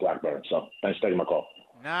Paulie Blackburn. So thanks for taking my call.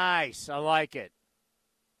 Nice. I like it.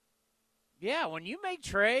 Yeah, when you make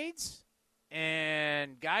trades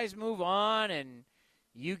and guys move on and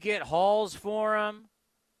you get hauls for them,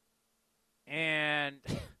 and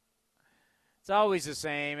it's always the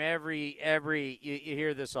same. You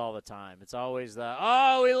hear this all the time. It's always we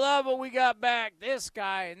love what we got back. This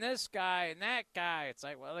guy and this guy and that guy. It's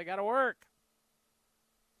like, well, they got to work.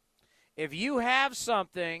 If you have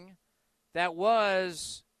something that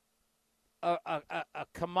was a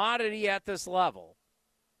commodity at this level,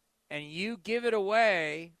 and you give it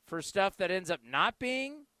away for stuff that ends up not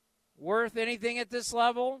being worth anything at this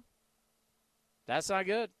level, that's not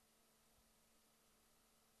good.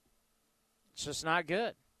 It's just not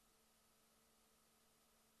good.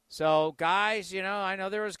 So, guys, I know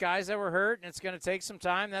there was guys that were hurt, and it's going to take some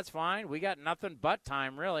time. That's fine. We got nothing but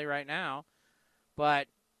time, really, right now. But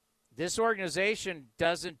this organization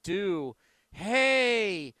doesn't do,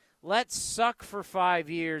 hey, let's suck for 5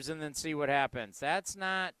 years and then see what happens. That's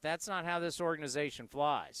not how this organization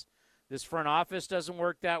flies. This front office doesn't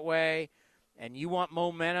work that way. And you want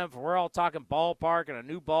momentum. We're all talking ballpark and a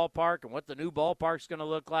new ballpark and what the new ballpark's going to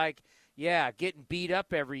look like. Yeah, getting beat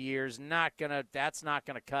up every year is that's not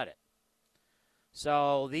gonna cut it.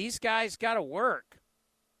 So these guys got to work.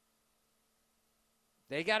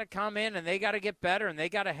 They got to come in and they got to get better and they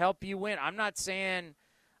got to help you win. I'm not saying,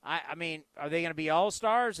 I mean, are they going to be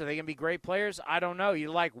all-stars? Are they going to be great players? I don't know.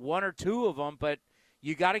 You like one or two of them, but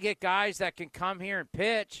you got to get guys that can come here and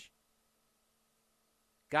pitch.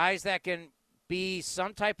 Guys that can be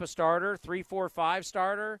some type of starter, 3, 4, 5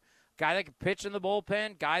 starter. Guy that can pitch in the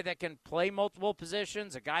bullpen, guy that can play multiple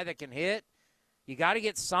positions, a guy that can hit. You got to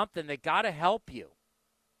get something that got to help you.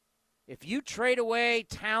 If you trade away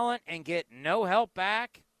talent and get no help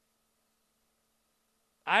back,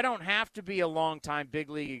 I don't have to be a long-time big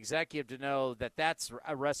league executive to know that that's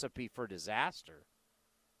a recipe for disaster.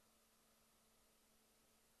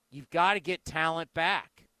 You've got to get talent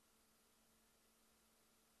back.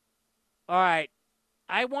 All right.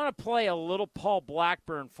 I want to play a little Paul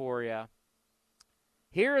Blackburn for you.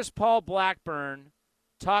 Here is Paul Blackburn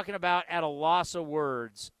talking about, at a loss of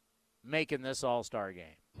words, making this All-Star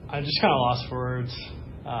game. I just kind of lost for words.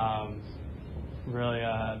 Really,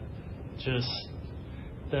 just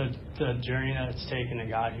the journey that it's taken to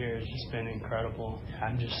got here has just been incredible. I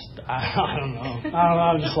don't know.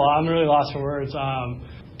 I'm really lost for words.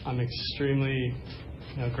 I'm extremely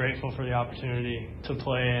grateful for the opportunity to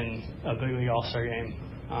play in a big league All-Star game.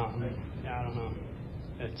 I don't know.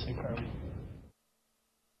 It's incredible.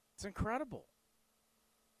 It's incredible.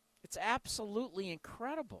 It's absolutely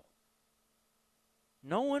incredible.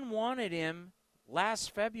 No one wanted him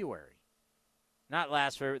last February. Not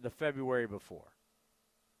last February, the February before.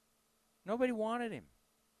 Nobody wanted him.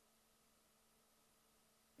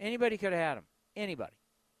 Anybody could have had him. Anybody.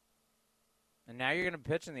 And now you're going to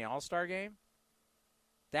pitch in the All-Star game?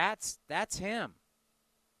 That's him.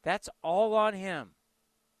 That's all on him.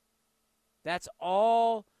 That's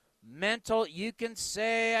all mental. You can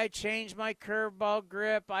say, I changed my curveball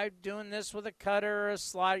grip. I'm doing this with a cutter or a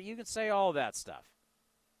slider. You can say all that stuff.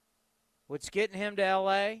 What's getting him to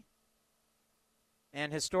L.A.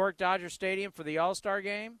 and historic Dodger Stadium for the All-Star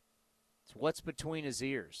game? It's what's between his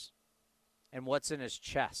ears and what's in his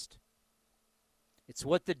chest. It's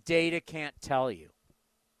what the data can't tell you.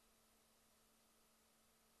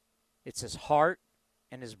 It's his heart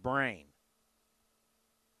and his brain.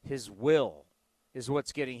 His will is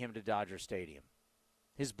what's getting him to Dodger Stadium.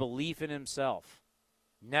 His belief in himself.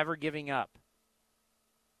 Never giving up.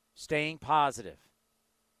 Staying positive.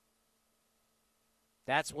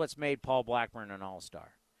 That's what's made Paul Blackburn an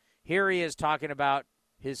all-star. Here he is talking about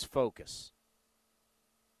his focus.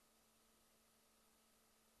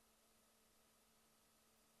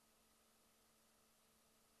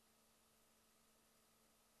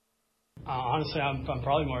 Honestly, I'm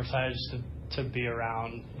probably more excited just to be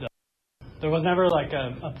around. There was never like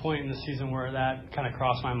a point in the season where that kind of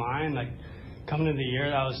crossed my mind. Like coming into the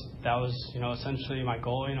year, that was essentially my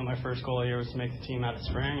goal. My first goal of the year was to make the team out of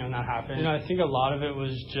spring, and that happened. I think a lot of it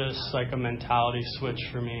was just like a mentality switch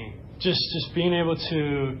for me. Just being able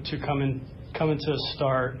to come into a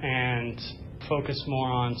start and focus more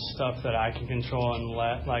on stuff that I can control and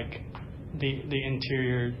let like the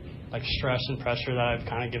interior like stress and pressure that I've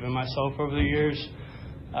kind of given myself over the years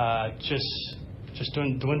just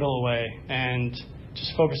dwindle away, and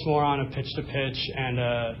just focus more on a pitch to pitch and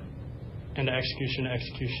execution to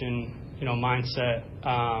execution mindset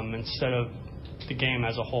instead of the game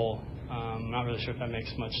as a whole. I'm not really sure if that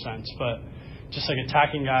makes much sense, but just like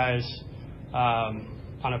attacking guys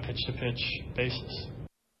on a pitch to pitch basis.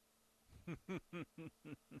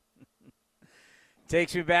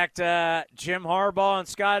 Takes me back to Jim Harbaugh and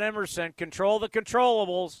Scott Emerson. Control the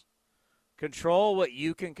controllables. Control what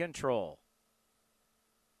you can control.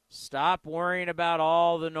 Stop worrying about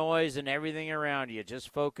all the noise and everything around you.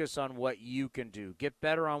 Just focus on what you can do. Get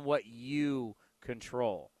better on what you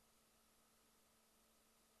control.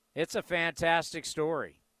 It's a fantastic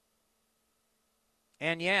story.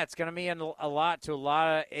 And, yeah, it's going to mean a lot to a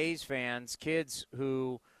lot of A's fans, kids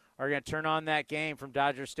who are going to turn on that game from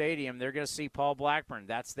Dodger Stadium. They're going to see Paul Blackburn.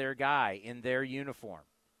 That's their guy in their uniform,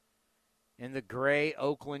 in the gray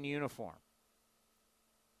Oakland uniform.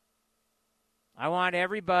 I want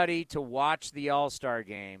everybody to watch the All-Star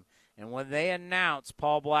game, and when they announce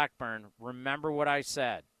Paul Blackburn, remember what I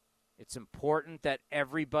said. It's important that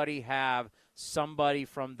everybody have somebody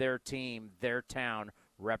from their team, their town,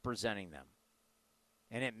 representing them.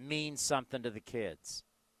 And it means something to the kids.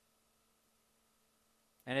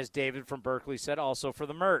 And as David from Berkeley said, also for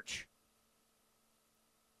the merch.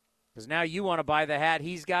 Because now you want to buy the hat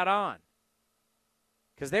he's got on.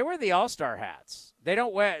 Because they wear the All-Star hats. They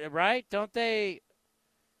don't wear, right? Don't they?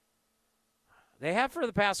 They have for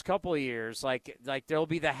the past couple of years. Like there'll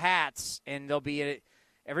be the hats, and there'll be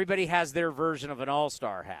everybody has their version of an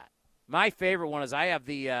All-Star hat. My favorite one is I have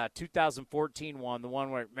the 2014 one, the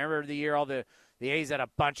one where, remember the year all the A's had a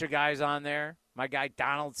bunch of guys on there? My guy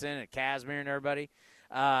Donaldson and Kazmir and everybody.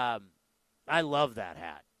 I love that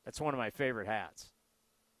hat. That's one of my favorite hats.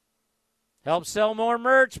 Help sell more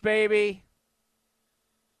merch, baby.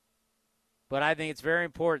 But I think it's very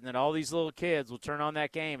important that all these little kids will turn on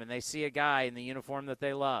that game and they see a guy in the uniform that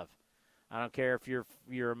they love. I don't care if you're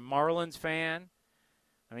a Marlins fan.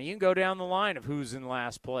 I mean, you can go down the line of who's in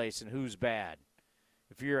last place and who's bad.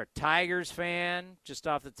 If you're a Tigers fan, just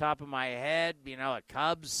off the top of my head, a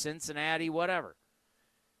Cubs, Cincinnati, whatever.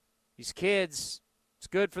 These kids, it's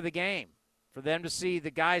good for the game, for them to see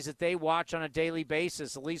the guys that they watch on a daily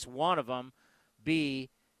basis, at least one of them, be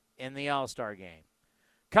in the All-Star game.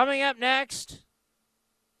 Coming up next,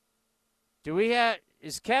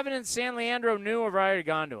 is Kevin in San Leandro new, or have I already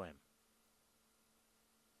gone to him?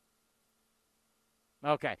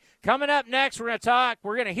 Okay. Coming up next, we're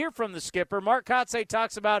going to hear from the skipper. Mark Kotsay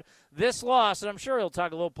talks about this loss, and I'm sure he'll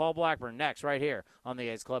talk a little Paul Blackburn next right here on the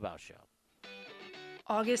A's Clubhouse Show.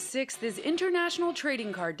 August 6th is International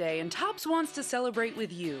Trading Card Day, and Topps wants to celebrate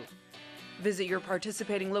with you. Visit your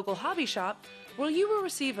participating local hobby shop, where you will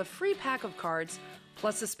receive a free pack of cards,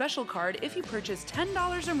 plus a special card if you purchase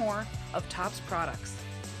 $10 or more of Topps products,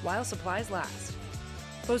 while supplies last.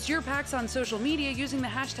 Post your packs on social media using the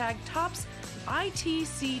hashtag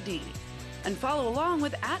ToppsITCD and follow along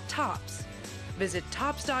with @Topps. Visit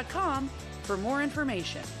Topps.com for more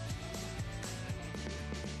information.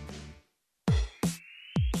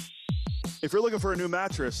 If you're looking for a new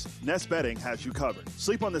mattress, Nest Bedding has you covered.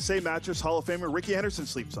 Sleep on the same mattress Hall of Famer Ricky Henderson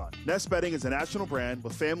sleeps on. Nest Bedding is a national brand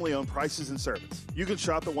with family-owned prices and service. You can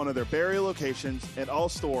shop at one of their Barrie locations, and all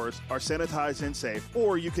stores are sanitized and safe,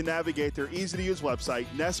 or you can navigate their easy-to-use website,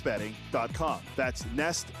 nestbedding.com. That's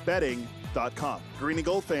nestbedding.com. Green and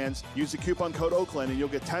Gold fans, use the coupon code Oakland and you'll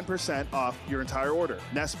get 10% off your entire order.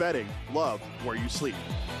 Nest Bedding, love where you sleep.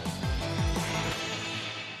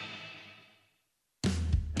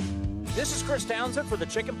 This is Chris Townsend for the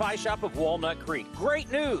Chicken Pie Shop of Walnut Creek.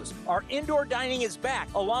 Great news! Our indoor dining is back,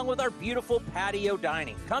 along with our beautiful patio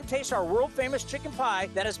dining. Come taste our world-famous chicken pie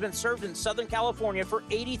that has been served in Southern California for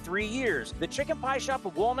 83 years. The Chicken Pie Shop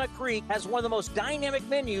of Walnut Creek has one of the most dynamic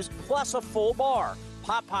menus, plus a full bar.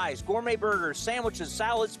 Pot pies, gourmet burgers, sandwiches,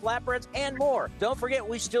 salads, flatbreads, and more. Don't forget,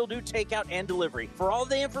 we still do takeout and delivery. For all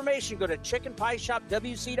the information, go to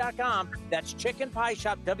chickenpieshopwc.com. That's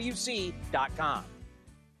chickenpieshopwc.com.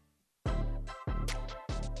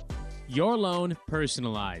 Your loan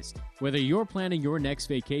personalized. Whether you're planning your next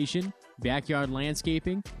vacation, backyard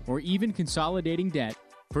landscaping, or even consolidating debt,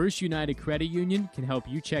 First United Credit Union can help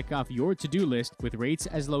you check off your to-do list with rates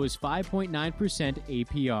as low as 5.9%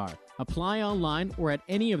 APR. Apply online or at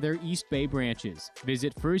any of their East Bay branches.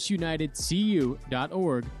 Visit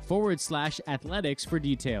firstunitedcu.org/athletics for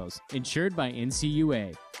details. Insured by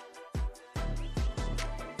NCUA.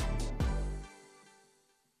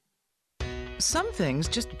 Some things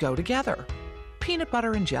just go together. Peanut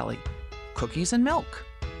butter and jelly, cookies and milk,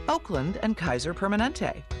 Oakland and Kaiser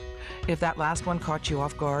Permanente. If that last one caught you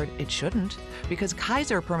off guard, it shouldn't, because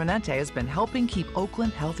Kaiser Permanente has been helping keep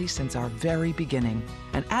Oakland healthy since our very beginning.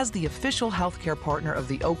 And as the official healthcare partner of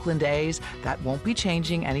the Oakland A's, that won't be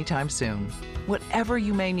changing anytime soon. Whatever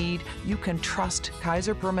you may need, you can trust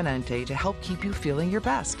Kaiser Permanente to help keep you feeling your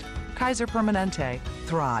best. Kaiser Permanente.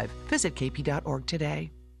 Thrive. Visit kp.org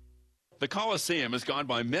today. The Coliseum has gone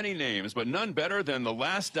by many names, but none better than the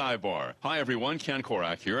Last Dive Bar. Hi, everyone. Ken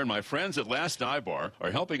Korak here, and my friends at Last Dive Bar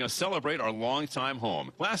are helping us celebrate our longtime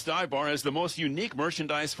home. Last Dive Bar has the most unique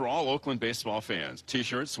merchandise for all Oakland baseball fans.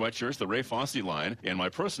 T-shirts, sweatshirts, the Ray Fosse line, and my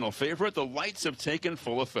personal favorite, the lights have taken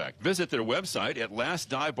full effect. Visit their website at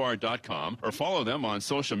lastdivebar.com or follow them on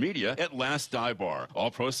social media at Last Dive Bar.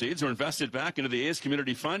 All proceeds are invested back into the A's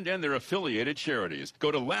Community Fund and their affiliated charities.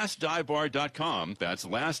 Go to lastdivebar.com. That's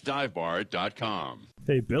lastdivebar.com.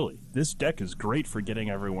 Hey Billy, this deck is great for getting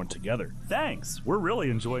everyone together. Thanks. We're really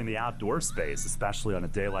enjoying the outdoor space, especially on a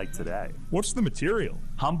day like today. What's the material?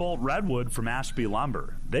 Humboldt Redwood from Ashby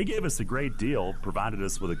Lumber. They gave us a great deal, provided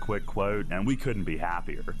us with a quick quote, and we couldn't be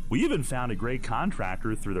happier. We even found a great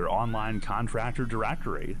contractor through their online contractor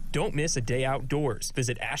directory. Don't miss a day outdoors.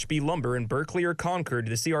 Visit Ashby Lumber in Berkeley or Concord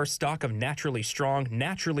to see our stock of naturally strong,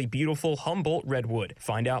 naturally beautiful Humboldt Redwood.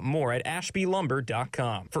 Find out more at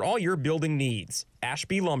ashbylumber.com for all your building needs.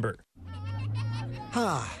 Ashby Lumber.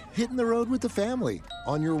 Hitting the road with the family.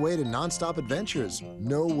 On your way to nonstop adventures.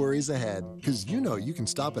 No worries ahead, because you know you can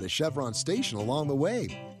stop at a Chevron station along the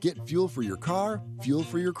way. Get fuel for your car, fuel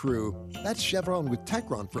for your crew. That's Chevron with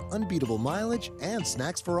Techron for unbeatable mileage and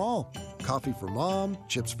snacks for all. Coffee for mom,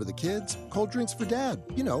 chips for the kids, cold drinks for dad.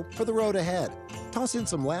 You know, for the road ahead. Toss in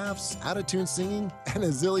some laughs, out-of-tune singing, and a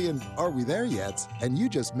zillion "Are we there yet?" And you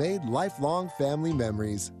just made lifelong family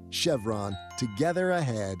memories. Chevron, together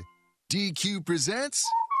ahead. DQ presents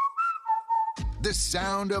the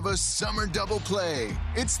sound of a summer double play.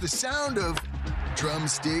 It's the sound of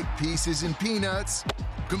drumstick pieces and peanuts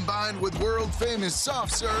combined with world-famous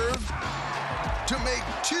soft serve to make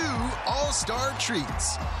two all-star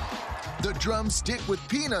treats. The Drumstick with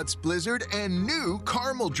Peanuts Blizzard and new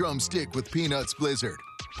Caramel Drumstick with Peanuts Blizzard.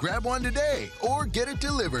 Grab one today or get it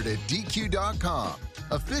delivered at DQ.com.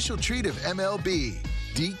 Official treat of MLB.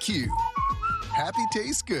 DQ. Happy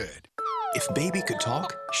tastes good. If Baby could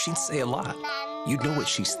talk, she'd say a lot. You'd know what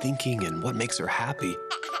she's thinking and what makes her happy.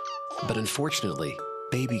 But unfortunately,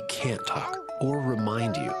 Baby can't talk or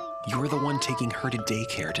remind you. You're the one taking her to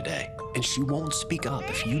daycare today, and she won't speak up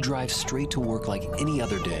if you drive straight to work like any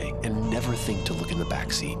other day and never think to look in the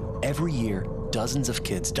backseat. Every year, dozens of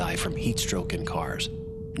kids die from heat stroke in cars.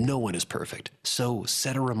 No one is perfect, so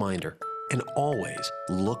set a reminder and always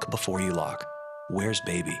look before you lock. Where's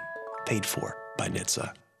Baby? Paid for by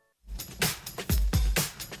NHTSA.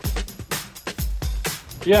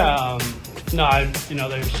 Yeah,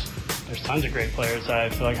 there's tons of great players that I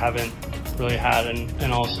feel like haven't really had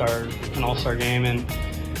an all-star game, and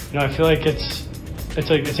I feel like it's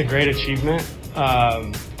a great achievement.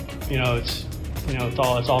 It's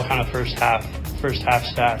all kind of first half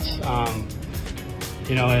stats.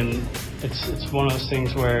 And it's one of those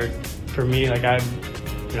things where for me, like I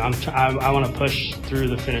want to push through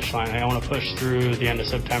the finish line. I want to push through the end of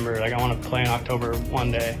September. Like I want to play in October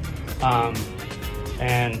one day.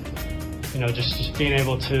 And just being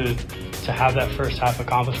able to have that first half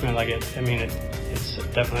accomplishment, it's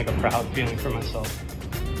definitely like a proud feeling for myself.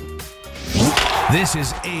 This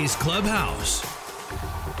is A's Clubhouse.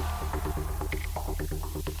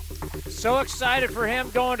 So excited for him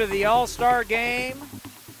going to the All-Star game.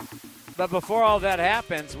 But before all that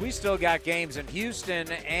happens, we still got games in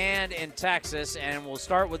Houston and in Texas, and we'll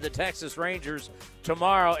start with the Texas Rangers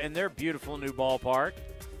tomorrow in their beautiful new ballpark.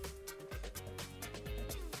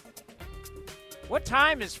 What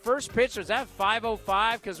time is first pitch? Is that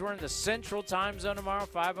 5:05 because we're in the Central Time Zone tomorrow,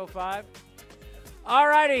 5:05? All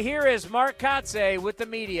righty, here is Mark Kotsay with the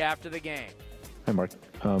media after the game. Hi, Mark.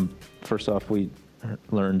 First off, we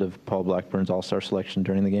learned of Paul Blackburn's All-Star selection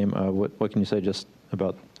during the game. What can you say just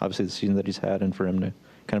about, obviously, the season that he's had and for him to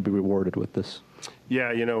kind of be rewarded with this?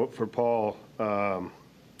 Yeah, for Paul,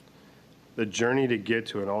 the journey to get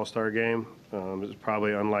to an All-Star game is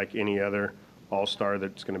probably unlike any other All-Star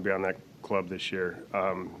that's going to be on that club this year.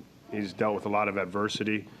 He's dealt with a lot of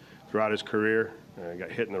adversity throughout his career.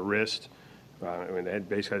 Got hit in the wrist. They had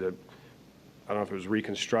basically had to, I don't know if it was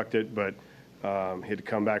reconstructed, but he had to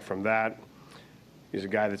come back from that. He's a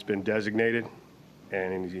guy that's been designated,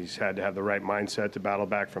 and he's had to have the right mindset to battle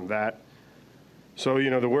back from that. So,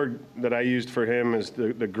 the word that I used for him is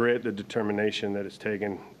the grit, the determination that it's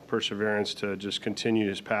taken, perseverance to just continue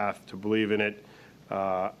his path, to believe in it.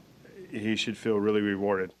 He should feel really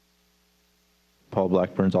rewarded. Paul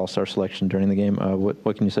Blackburn's All-Star selection during the game.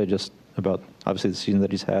 What can you say just about, obviously, the season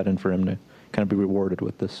that he's had and for him to kind of be rewarded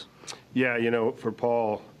with this? Yeah, for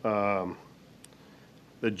Paul,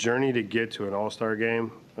 the journey to get to an All-Star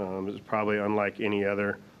game is probably unlike any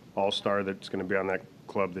other All-Star that's going to be on that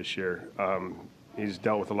club this year. He's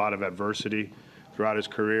dealt with a lot of adversity throughout his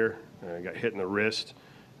career. Got hit in the wrist.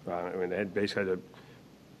 They had basically had to,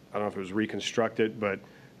 I don't know if it was reconstructed, but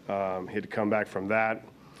he had to come back from that.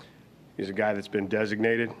 He's a guy that's been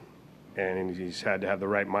designated, and he's had to have the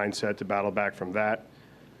right mindset to battle back from that.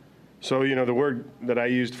 So, the word that I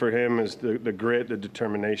used for him is the grit, the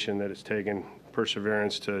determination that it's taken,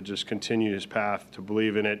 perseverance to just continue his path, to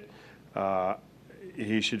believe in it.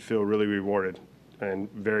 He should feel really rewarded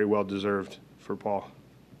and very well deserved for Paul.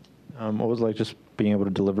 What was it like just being able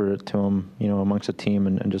to deliver it to him, amongst a team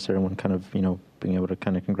and just everyone kind of, being able to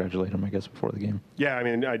kind of congratulate him, I guess, before the game? Yeah,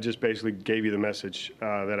 I just basically gave you the message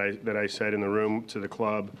that I said in the room to the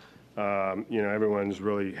club. Everyone's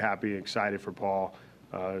really happy, excited for Paul.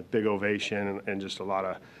 Big ovation and just a lot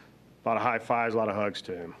of high fives, a lot of hugs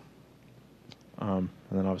to him. And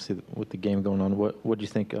then obviously with the game going on, what do you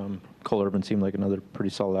think? Cole Irvin seemed like another pretty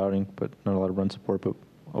solid outing, but not a lot of run support. But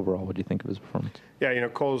overall, what do you think of his performance? Yeah,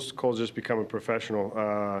 Cole's just become a professional.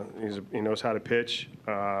 He knows how to pitch.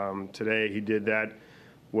 Today he did that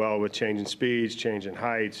well with changing speeds, changing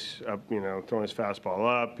heights, up, throwing his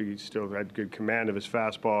fastball up. He still had good command of his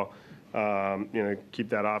fastball. Keep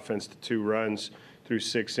that offense to 2 runs through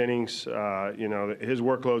 6 innings. His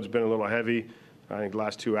workload's been a little heavy. I think the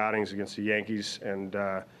last 2 outings against the Yankees and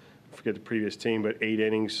I forget the previous team, but 8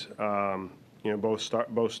 innings.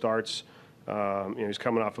 Both starts. He's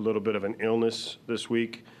coming off a little bit of an illness this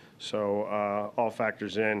week, so all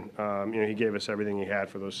factors in. He gave us everything he had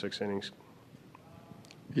for those 6 innings.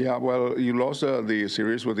 Yeah, well, you lost the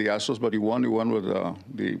series with the Astros, but you won with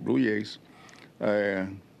the Blue Jays.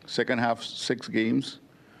 Second half, 6 games,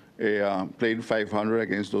 played 500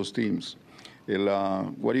 against those teams.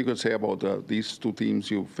 What do you could say about these 2 teams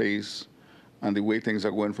you face and the way things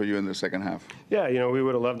are going for you in the second half? Yeah, we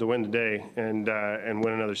would have loved to win today and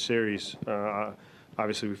win another series.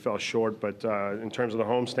 Obviously, we fell short, but in terms of the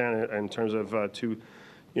homestand, in terms of 2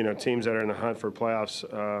 teams that are in the hunt for playoffs,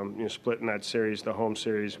 splitting that series, the home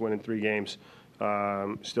series, winning 3 games,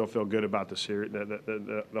 still feel good about the series,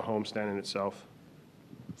 the homestand in itself.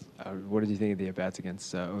 What did you think of the at-bats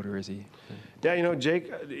against Odorizzi? Yeah,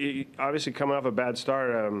 Jake, obviously coming off a bad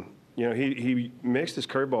start, he mixed his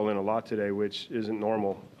curveball in a lot today, which isn't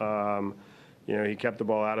normal. He kept the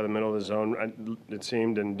ball out of the middle of the zone, it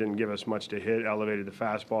seemed, and didn't give us much to hit, elevated the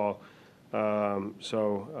fastball.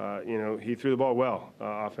 He threw the ball well.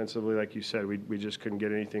 Offensively, like you said, we just couldn't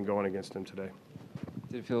get anything going against him today.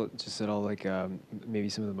 Did it feel just at all like maybe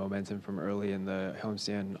some of the momentum from early in the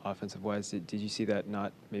homestand offensive-wise, did you see that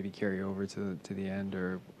not maybe carry over to the end,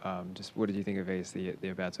 or just what did you think of the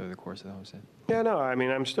at-bats over the course of the homestand? Yeah, no,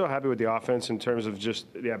 I'm still happy with the offense in terms of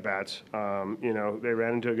just the at-bats. They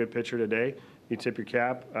ran into a good pitcher today. You tip your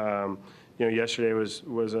cap. Yesterday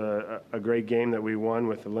was a great game that we won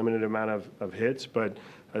with a limited amount of hits, but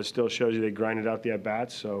it still shows you they grinded out the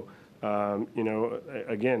at-bats. So,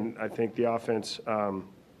 again, I think the offense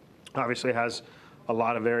obviously has a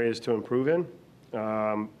lot of areas to improve in,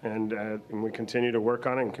 and we continue to work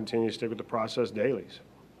on it and continue to stick with the process daily. So.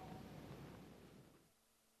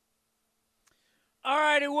 All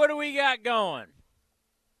righty, what do we got going?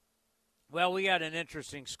 Well, we got an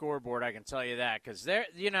interesting scoreboard, I can tell you that, because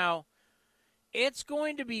it's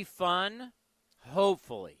going to be fun,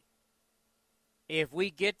 hopefully, if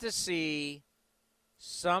we get to see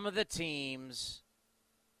some of the teams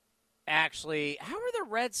actually, how are the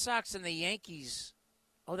Red Sox and the Yankees?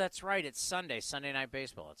 Oh, that's right. It's Sunday Night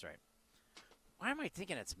Baseball. That's right. Why am I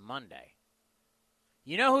thinking it's Monday?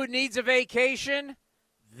 You know who needs a vacation?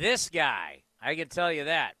 This guy. I can tell you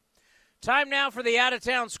that. Time now for the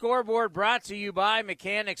out-of-town scoreboard, brought to you by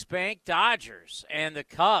Mechanics Bank. Dodgers and the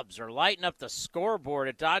Cubs are lighting up the scoreboard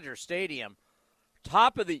at Dodger Stadium.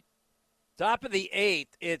 Top of the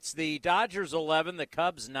 8th, it's the Dodgers 11, the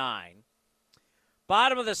Cubs 9.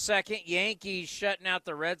 Bottom of the 2nd, Yankees shutting out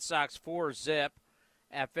the Red Sox 4-0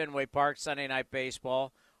 at Fenway Park, Sunday Night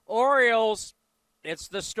Baseball. Orioles, it's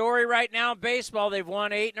the story right now in baseball. They've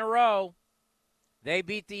won 8 in a row. They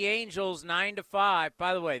beat the Angels 9-5.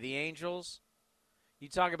 By the way, the Angels, you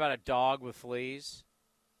talk about a dog with fleas.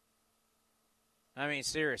 I mean,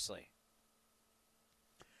 seriously.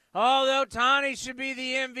 Although Ohtani should be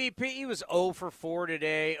the MVP, he was 0 for 4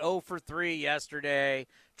 today, 0 for 3 yesterday.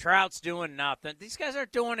 Trout's doing nothing. These guys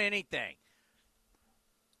aren't doing anything.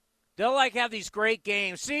 They'll have these great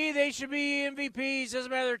games. See, they should be MVPs.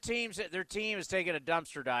 Doesn't matter their team is taking a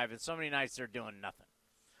dumpster dive, and so many nights they're doing nothing.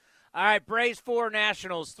 All right, Braves 4,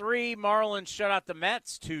 Nationals 3. Marlins shut out the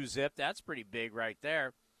Mets 2-0. That's pretty big right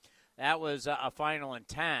there. That was a final in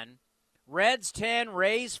 10. Reds 10,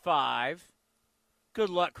 Rays 5. Good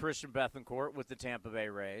luck, Christian Bethancourt, with the Tampa Bay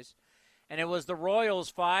Rays. And it was the Royals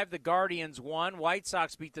 5, the Guardians 1. White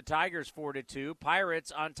Sox beat the Tigers 4-2. Pirates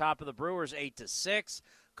on top of the Brewers 8-6.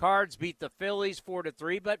 Cards beat the Phillies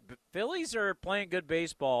 4-3. But Phillies are playing good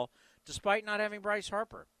baseball despite not having Bryce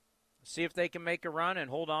Harper. See if they can make a run and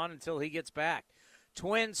hold on until he gets back.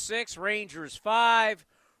 Twins 6, Rangers 5.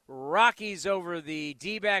 Rockies over the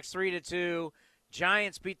D-backs 3-2.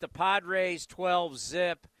 Giants beat the Padres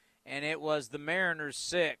 12-0. And it was the Mariners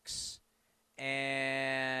 6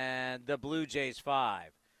 and the Blue Jays 5.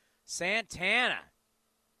 Santana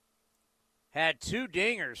had 2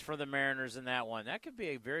 dingers for the Mariners in that one. That could be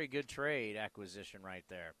a very good trade acquisition right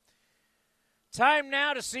there. Time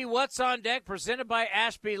now to see what's on deck, presented by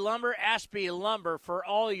Ashby Lumber. Ashby Lumber for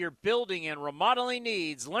all your building and remodeling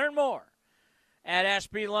needs. Learn more at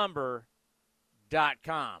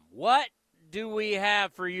ashbylumber.com. What do we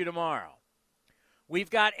have for you tomorrow? We've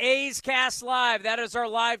got A's Cast Live. That is our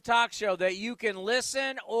live talk show that you can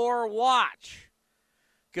listen or watch.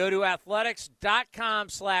 Go to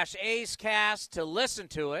athletics.com/A's Cast to listen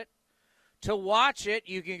to it. To watch it,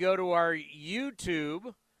 you can go to our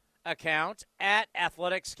YouTube account at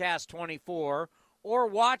AthleticsCast24 or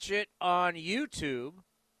watch it on YouTube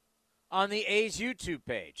on the A's YouTube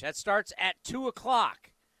page. That starts at 2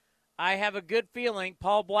 o'clock. I have a good feeling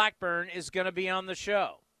Paul Blackburn is going to be on the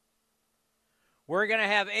show. We're going to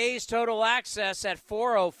have A's Total Access at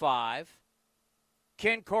 4:05.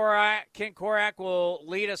 Ken Korak will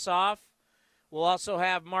lead us off. We'll also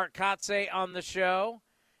have Mark Kotze on the show.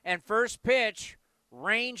 And first pitch,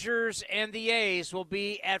 Rangers and the A's will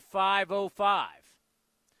be at 5:05.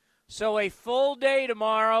 So a full day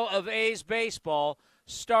tomorrow of A's baseball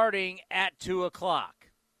starting at 2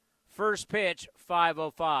 o'clock. First pitch,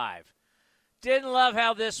 5:05. Didn't love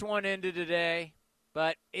how this one ended today,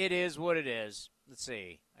 but it is what it is. Let's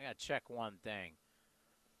see. I got to check one thing.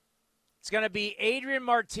 It's going to be Adrian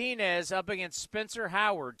Martinez up against Spencer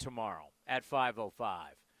Howard tomorrow at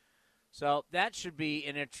 5:05. So that should be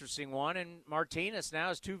an interesting one. And Martinez now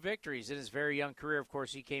has 2 victories in his very young career. Of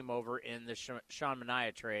course, he came over in the Sean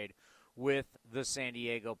Manaea trade with the San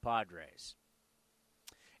Diego Padres.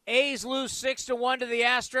 A's lose 6-1 to the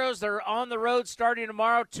Astros. They're on the road starting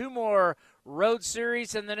tomorrow. 2 more road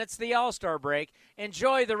series, and then it's the All-Star break.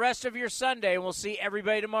 Enjoy the rest of your Sunday, and we'll see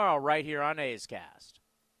everybody tomorrow right here on A's Cast.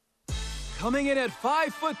 Coming in at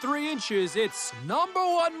 5'3", it's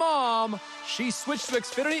 #1 mom. She switched to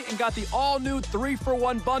Xfinity and got the all-new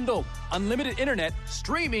 3-for-1 bundle. Unlimited internet,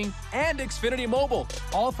 streaming, and Xfinity Mobile.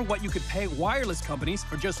 All for what you could pay wireless companies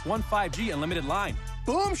for just one 5G unlimited line.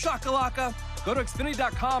 Boom shakalaka! Go to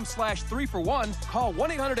Xfinity.com/3for1, call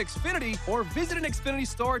 1-800-XFINITY, or visit an Xfinity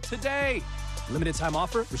store today. Limited time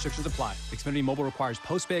offer, restrictions apply. Xfinity Mobile requires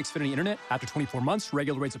post-pay Xfinity internet. After 24 months,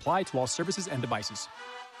 regular rates apply to all services and devices.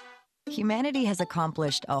 Humanity has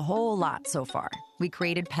accomplished a whole lot so far. We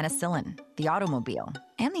created penicillin, the automobile,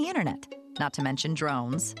 and the internet, not to mention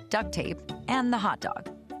drones, duct tape, and the hot dog.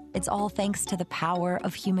 It's all thanks to the power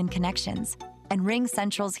of human connections. And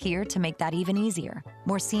RingCentral's here to make that even easier,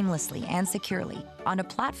 more seamlessly and securely, on a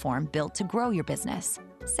platform built to grow your business.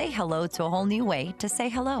 Say hello to a whole new way to say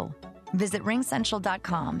hello. Visit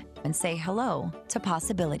ringcentral.com and say hello to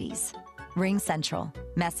possibilities. RingCentral.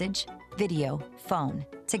 Message, video, phone,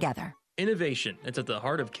 together. Innovation that's at the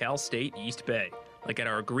heart of Cal State East Bay. like at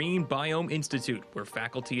our Green Biome Institute, where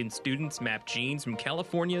faculty and students map genes from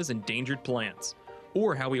California's endangered plants.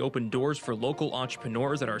 Or how we open doors for local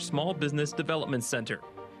entrepreneurs at our Small Business Development Center.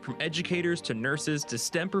 From educators to nurses to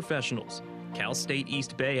STEM professionals, Cal State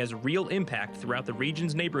East Bay has real impact throughout the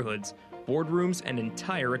region's neighborhoods, boardrooms, and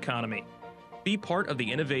entire economy. Be part of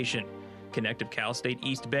the innovation. Connect with Cal State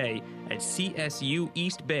East Bay at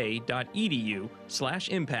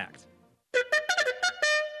csueastbay.edu/impact.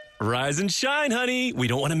 Rise and shine, honey. We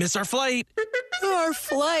don't want to miss our flight. Our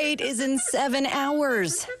flight is in 7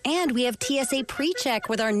 hours. And we have TSA PreCheck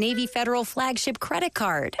with our Navy Federal flagship credit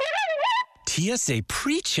card. TSA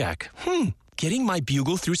PreCheck. Getting my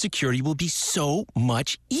bugle through security will be so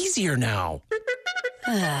much easier now.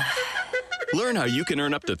 Learn how you can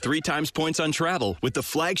earn up to 3 times points on travel with the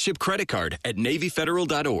flagship credit card at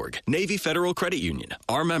NavyFederal.org. Navy Federal Credit Union.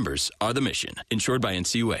 Our members are the mission. Insured by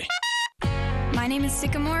NCUA. My name is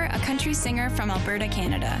Sycamore, a country singer from Alberta,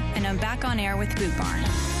 Canada, and I'm back on air with Boot Barn.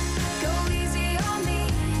 Go easy on me.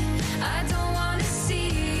 I don't want to see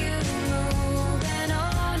you moving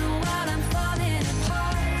on while I'm falling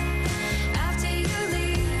apart. After you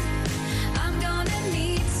leave, I'm gonna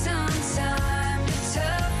need some time to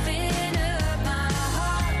toughen up my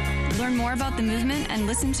heart. Learn more about the movement and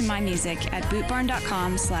listen to my music at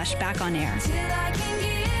bootbarn.com/backonair. Till I can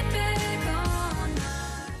get back on.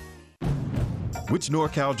 Which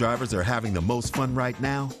NorCal drivers are having the most fun right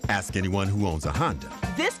now? Ask anyone who owns a Honda.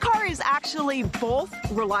 This car is actually both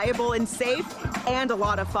reliable and safe and a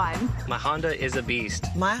lot of fun. My Honda is a beast.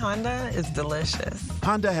 My Honda is delicious.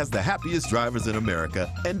 Honda has the happiest drivers in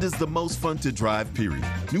America and is the most fun to drive, period.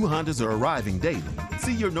 New Hondas are arriving daily.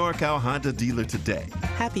 See your NorCal Honda dealer today.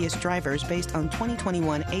 Happiest drivers based on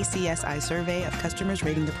 2021 ACSI survey of customers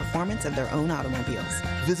rating the performance of their own automobiles.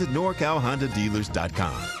 Visit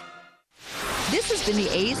NorCalHondaDealers.com. This has been the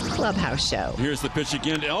A's Clubhouse Show. Here's the pitch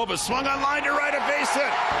again to Elvis. Swung on line to right, a base hit.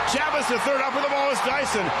 Chavez to third, up with the ball is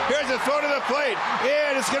Dyson. Here's a throw to the plate.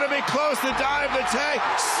 And it's going to be close to dive the tag.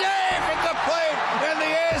 Safe at the plate, and the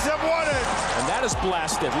A's have won it. And that is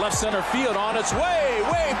blasted. Left center field on its way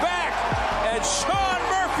back. And Sean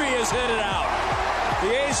Murphy has hit it out.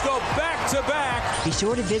 The A's go back-to-back. Be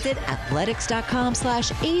sure to visit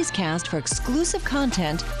athletics.com/A'sCast for exclusive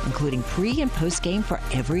content, including pre- and post-game for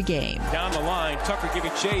every game. Down the line, Tucker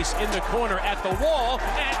giving chase in the corner at the wall,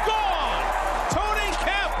 and gone! Tony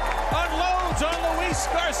Kemp unloads on Luis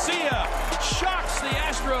Garcia. Shocks the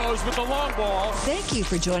Astros with the long ball. Thank you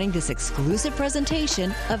for joining this exclusive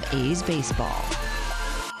presentation of A's Baseball.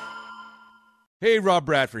 Hey, Rob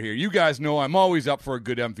Bradford here. You guys know I'm always up for a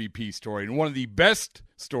good MVP story, and one of the best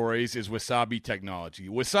stories is Wasabi Technology.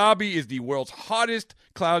 Wasabi is the world's hottest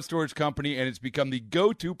cloud storage company, and it's become the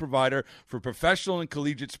go-to provider for professional and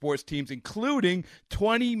collegiate sports teams, including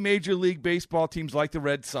 20 Major League Baseball teams like the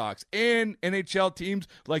Red Sox and NHL teams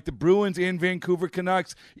like the Bruins and Vancouver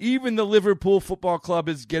Canucks. Even the Liverpool Football Club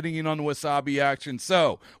is getting in on the Wasabi action.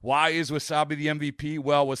 So, why is Wasabi the MVP?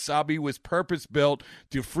 Well, Wasabi was purpose-built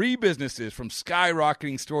to free businesses from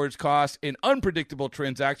skyrocketing storage costs and unpredictable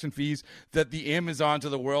transaction fees that the Amazons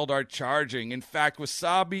of the world are charging. In fact,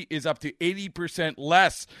 Wasabi is up to 80%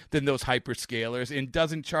 less than those hyperscalers and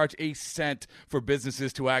doesn't charge a cent for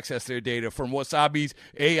businesses to access their data. From Wasabi's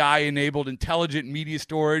AI-enabled intelligent media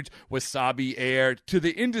storage, Wasabi Air, to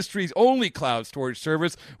the industry's only cloud storage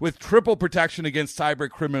service with triple protection against cyber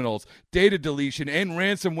criminals, data deletion, and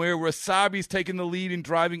ransomware, Wasabi's taken the lead in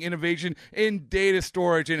driving innovation in data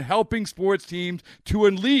storage and helping sports teams to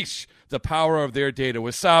unleash the power of their data.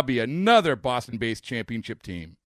 Wasabi, another Boston-based championship team.